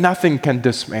faith that nothing can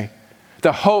dismay,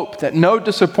 the hope that no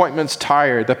disappointments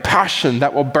tire, the passion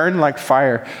that will burn like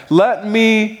fire. Let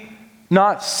me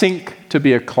not sink to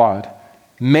be a clod.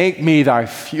 Make me thy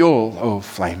fuel, O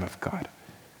flame of God."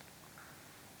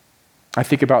 I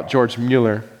think about George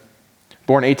Mueller,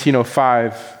 born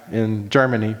 1805 in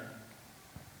Germany,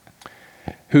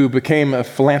 who became a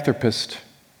philanthropist,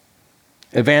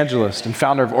 evangelist, and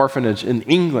founder of orphanage in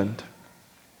England.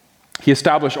 He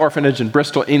established orphanage in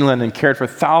Bristol, England, and cared for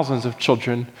thousands of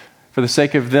children for the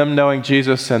sake of them knowing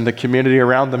Jesus and the community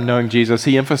around them knowing Jesus.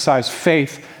 He emphasized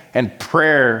faith and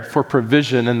prayer for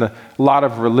provision and a lot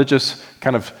of religious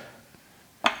kind of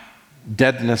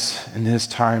deadness in his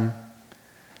time.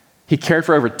 He cared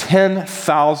for over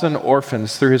 10,000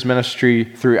 orphans through his ministry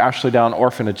through Ashley Down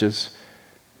orphanages.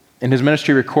 And his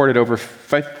ministry recorded over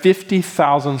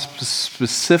 50,000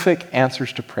 specific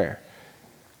answers to prayer.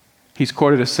 He's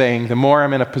quoted as saying, "The more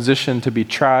I'm in a position to be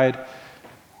tried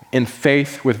in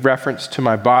faith with reference to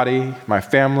my body, my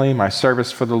family, my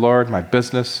service for the Lord, my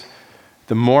business,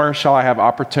 the more shall I have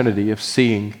opportunity of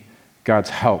seeing God's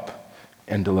help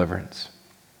and deliverance."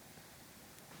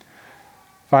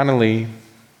 Finally,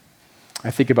 I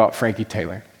think about Frankie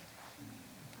Taylor.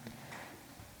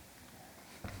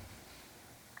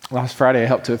 Last Friday, I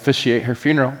helped to officiate her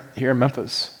funeral here in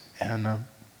Memphis, and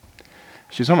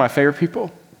she's one of my favorite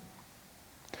people.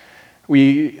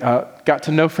 We got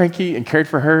to know Frankie and cared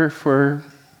for her for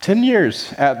 10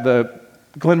 years at the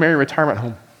Glen Mary Retirement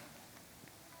Home.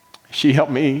 She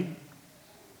helped me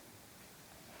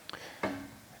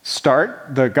start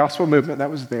the gospel movement that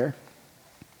was there.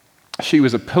 She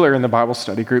was a pillar in the Bible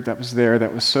study group that was there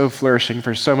that was so flourishing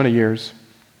for so many years.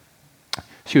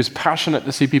 She was passionate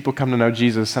to see people come to know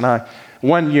Jesus. And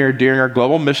one year during our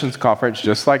global missions conference,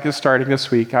 just like it's starting this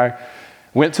week, I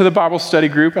went to the Bible study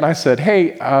group and I said,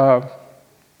 "Hey,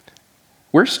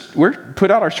 we're put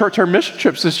out our short-term mission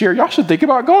trips this year. Y'all should think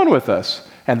about going with us."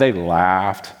 And they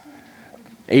laughed.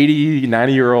 80,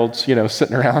 90-year-olds,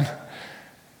 sitting around.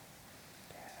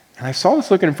 And I saw this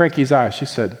look in Frankie's eyes. She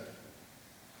said,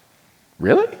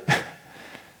 "Really?"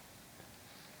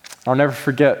 I'll never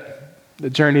forget the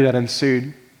journey that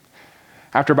ensued.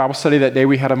 After Bible study that day,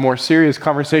 we had a more serious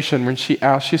conversation when she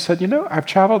said, "I've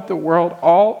traveled the world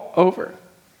all over,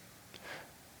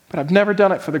 but I've never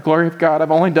done it for the glory of God.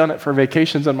 I've only done it for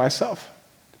vacations and myself."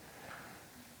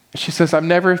 She says, "I've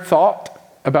never thought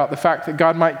about the fact that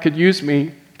God could use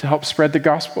me to help spread the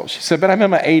gospel." She said, "But I'm in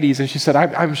my 80s, and she said,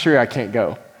 I'm sure I can't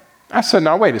go." I said,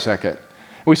 "Now, wait a second."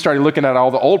 We started looking at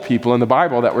all the old people in the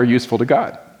Bible that were useful to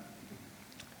God.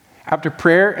 After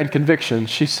prayer and conviction,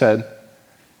 she said,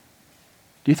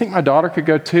 "Do you think my daughter could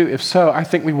go too? If so, I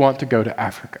think we want to go to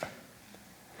Africa."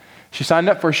 She signed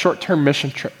up for a short-term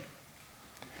mission trip.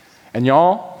 And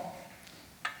y'all,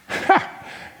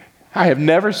 I have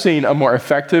never seen a more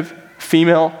effective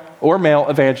female or male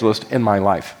evangelist in my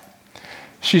life.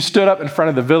 She stood up in front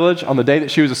of the village on the day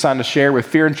that she was assigned to share with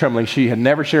fear and trembling. She had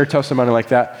never shared her testimony like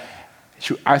that.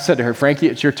 I said to her, "Frankie,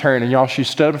 it's your turn." And y'all, she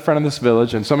stood up in front of this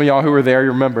village, and some of y'all who were there, you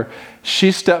remember,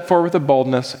 she stepped forward with a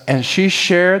boldness, and she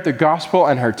shared the gospel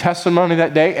and her testimony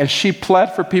that day, and she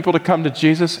pled for people to come to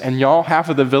Jesus, and y'all, half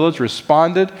of the village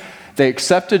responded. They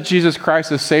accepted Jesus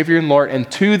Christ as Savior and Lord, and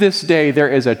to this day, there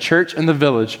is a church in the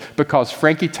village because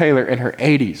Frankie Taylor in her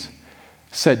 80s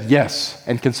said yes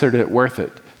and considered it worth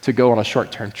it to go on a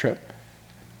short-term trip.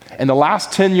 In the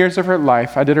last 10 years of her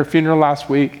life, I did her funeral last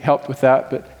week, helped with that,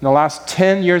 but in the last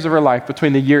 10 years of her life,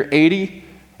 between the year 80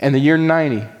 and the year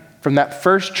 90, from that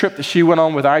first trip that she went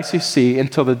on with ICC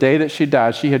until the day that she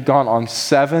died, she had gone on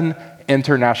 7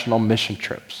 international mission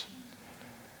trips.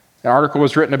 An article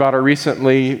was written about her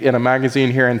recently in a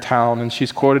magazine here in town, and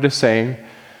she's quoted as saying,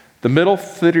 "The middle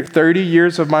 30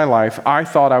 years of my life, I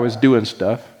thought I was doing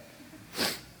stuff,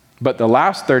 but the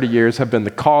last 30 years have been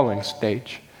the calling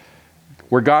stage,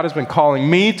 where God has been calling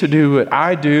me to do what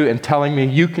I do and telling me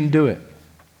you can do it.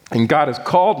 And God has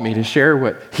called me to share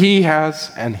what He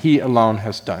has and He alone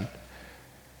has done."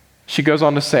 She goes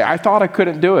on to say, I thought I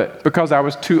couldn't do it because I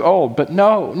was too old. But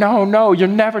no, you're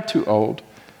never too old.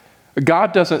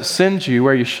 God doesn't send you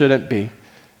where you shouldn't be.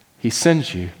 He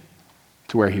sends you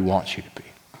to where he wants you to be.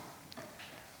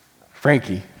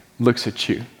 Frankie looks at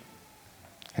you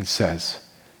and says,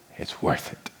 it's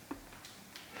worth it.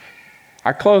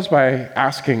 I close by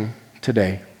asking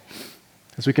today,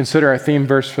 as we consider our theme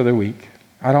verse for the week,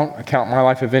 I don't account my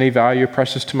life of any value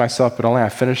precious to myself, but only I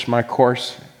finished my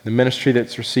course, the ministry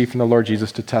that's received from the Lord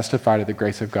Jesus to testify to the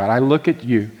grace of God. I look at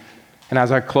you, and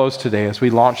as I close today, as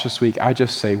we launch this week, I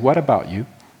just say, what about you?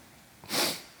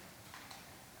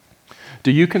 Do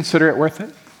you consider it worth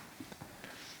it?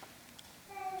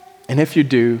 And if you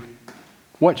do,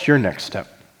 what's your next step?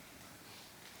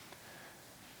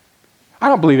 I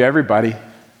don't believe everybody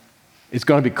is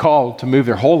going to be called to move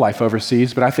their whole life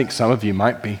overseas, but I think some of you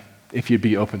might be if you'd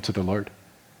be open to the Lord.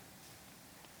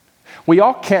 We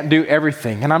all can't do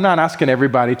everything, and I'm not asking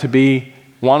everybody to be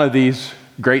one of these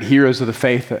great heroes of the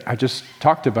faith that I just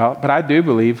talked about, but I do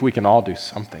believe we can all do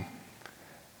something.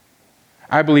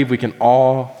 I believe we can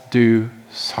all do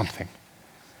something.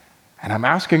 And I'm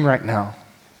asking right now,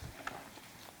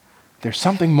 there's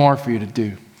something more for you to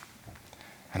do.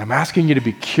 And I'm asking you to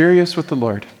be curious with the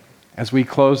Lord as we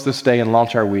close this day and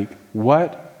launch our week.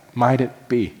 What might it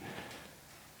be?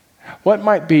 What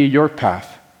might be your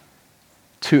path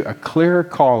to a clearer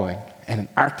calling and an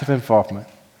active involvement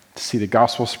to see the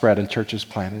gospel spread and churches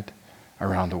planted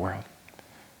around the world?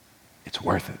 It's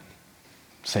worth it.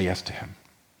 Say yes to him.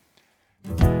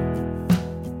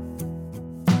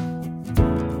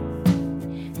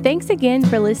 Thanks again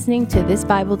for listening to this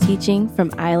Bible teaching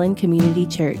from Island Community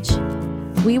Church.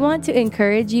 We want to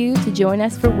encourage you to join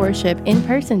us for worship in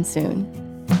person soon.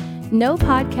 No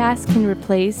podcast can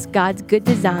replace God's good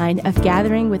design of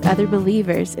gathering with other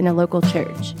believers in a local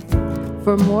church.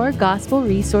 For more gospel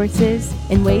resources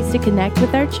and ways to connect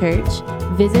with our church,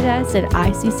 visit us at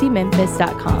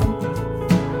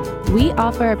iccmemphis.com. We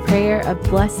offer a prayer of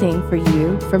blessing for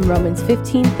you from Romans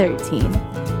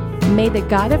 15:13. May the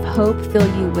God of hope fill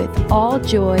you with all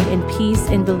joy and peace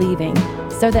in believing,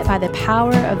 so that by the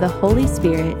power of the Holy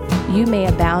Spirit you may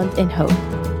abound in hope.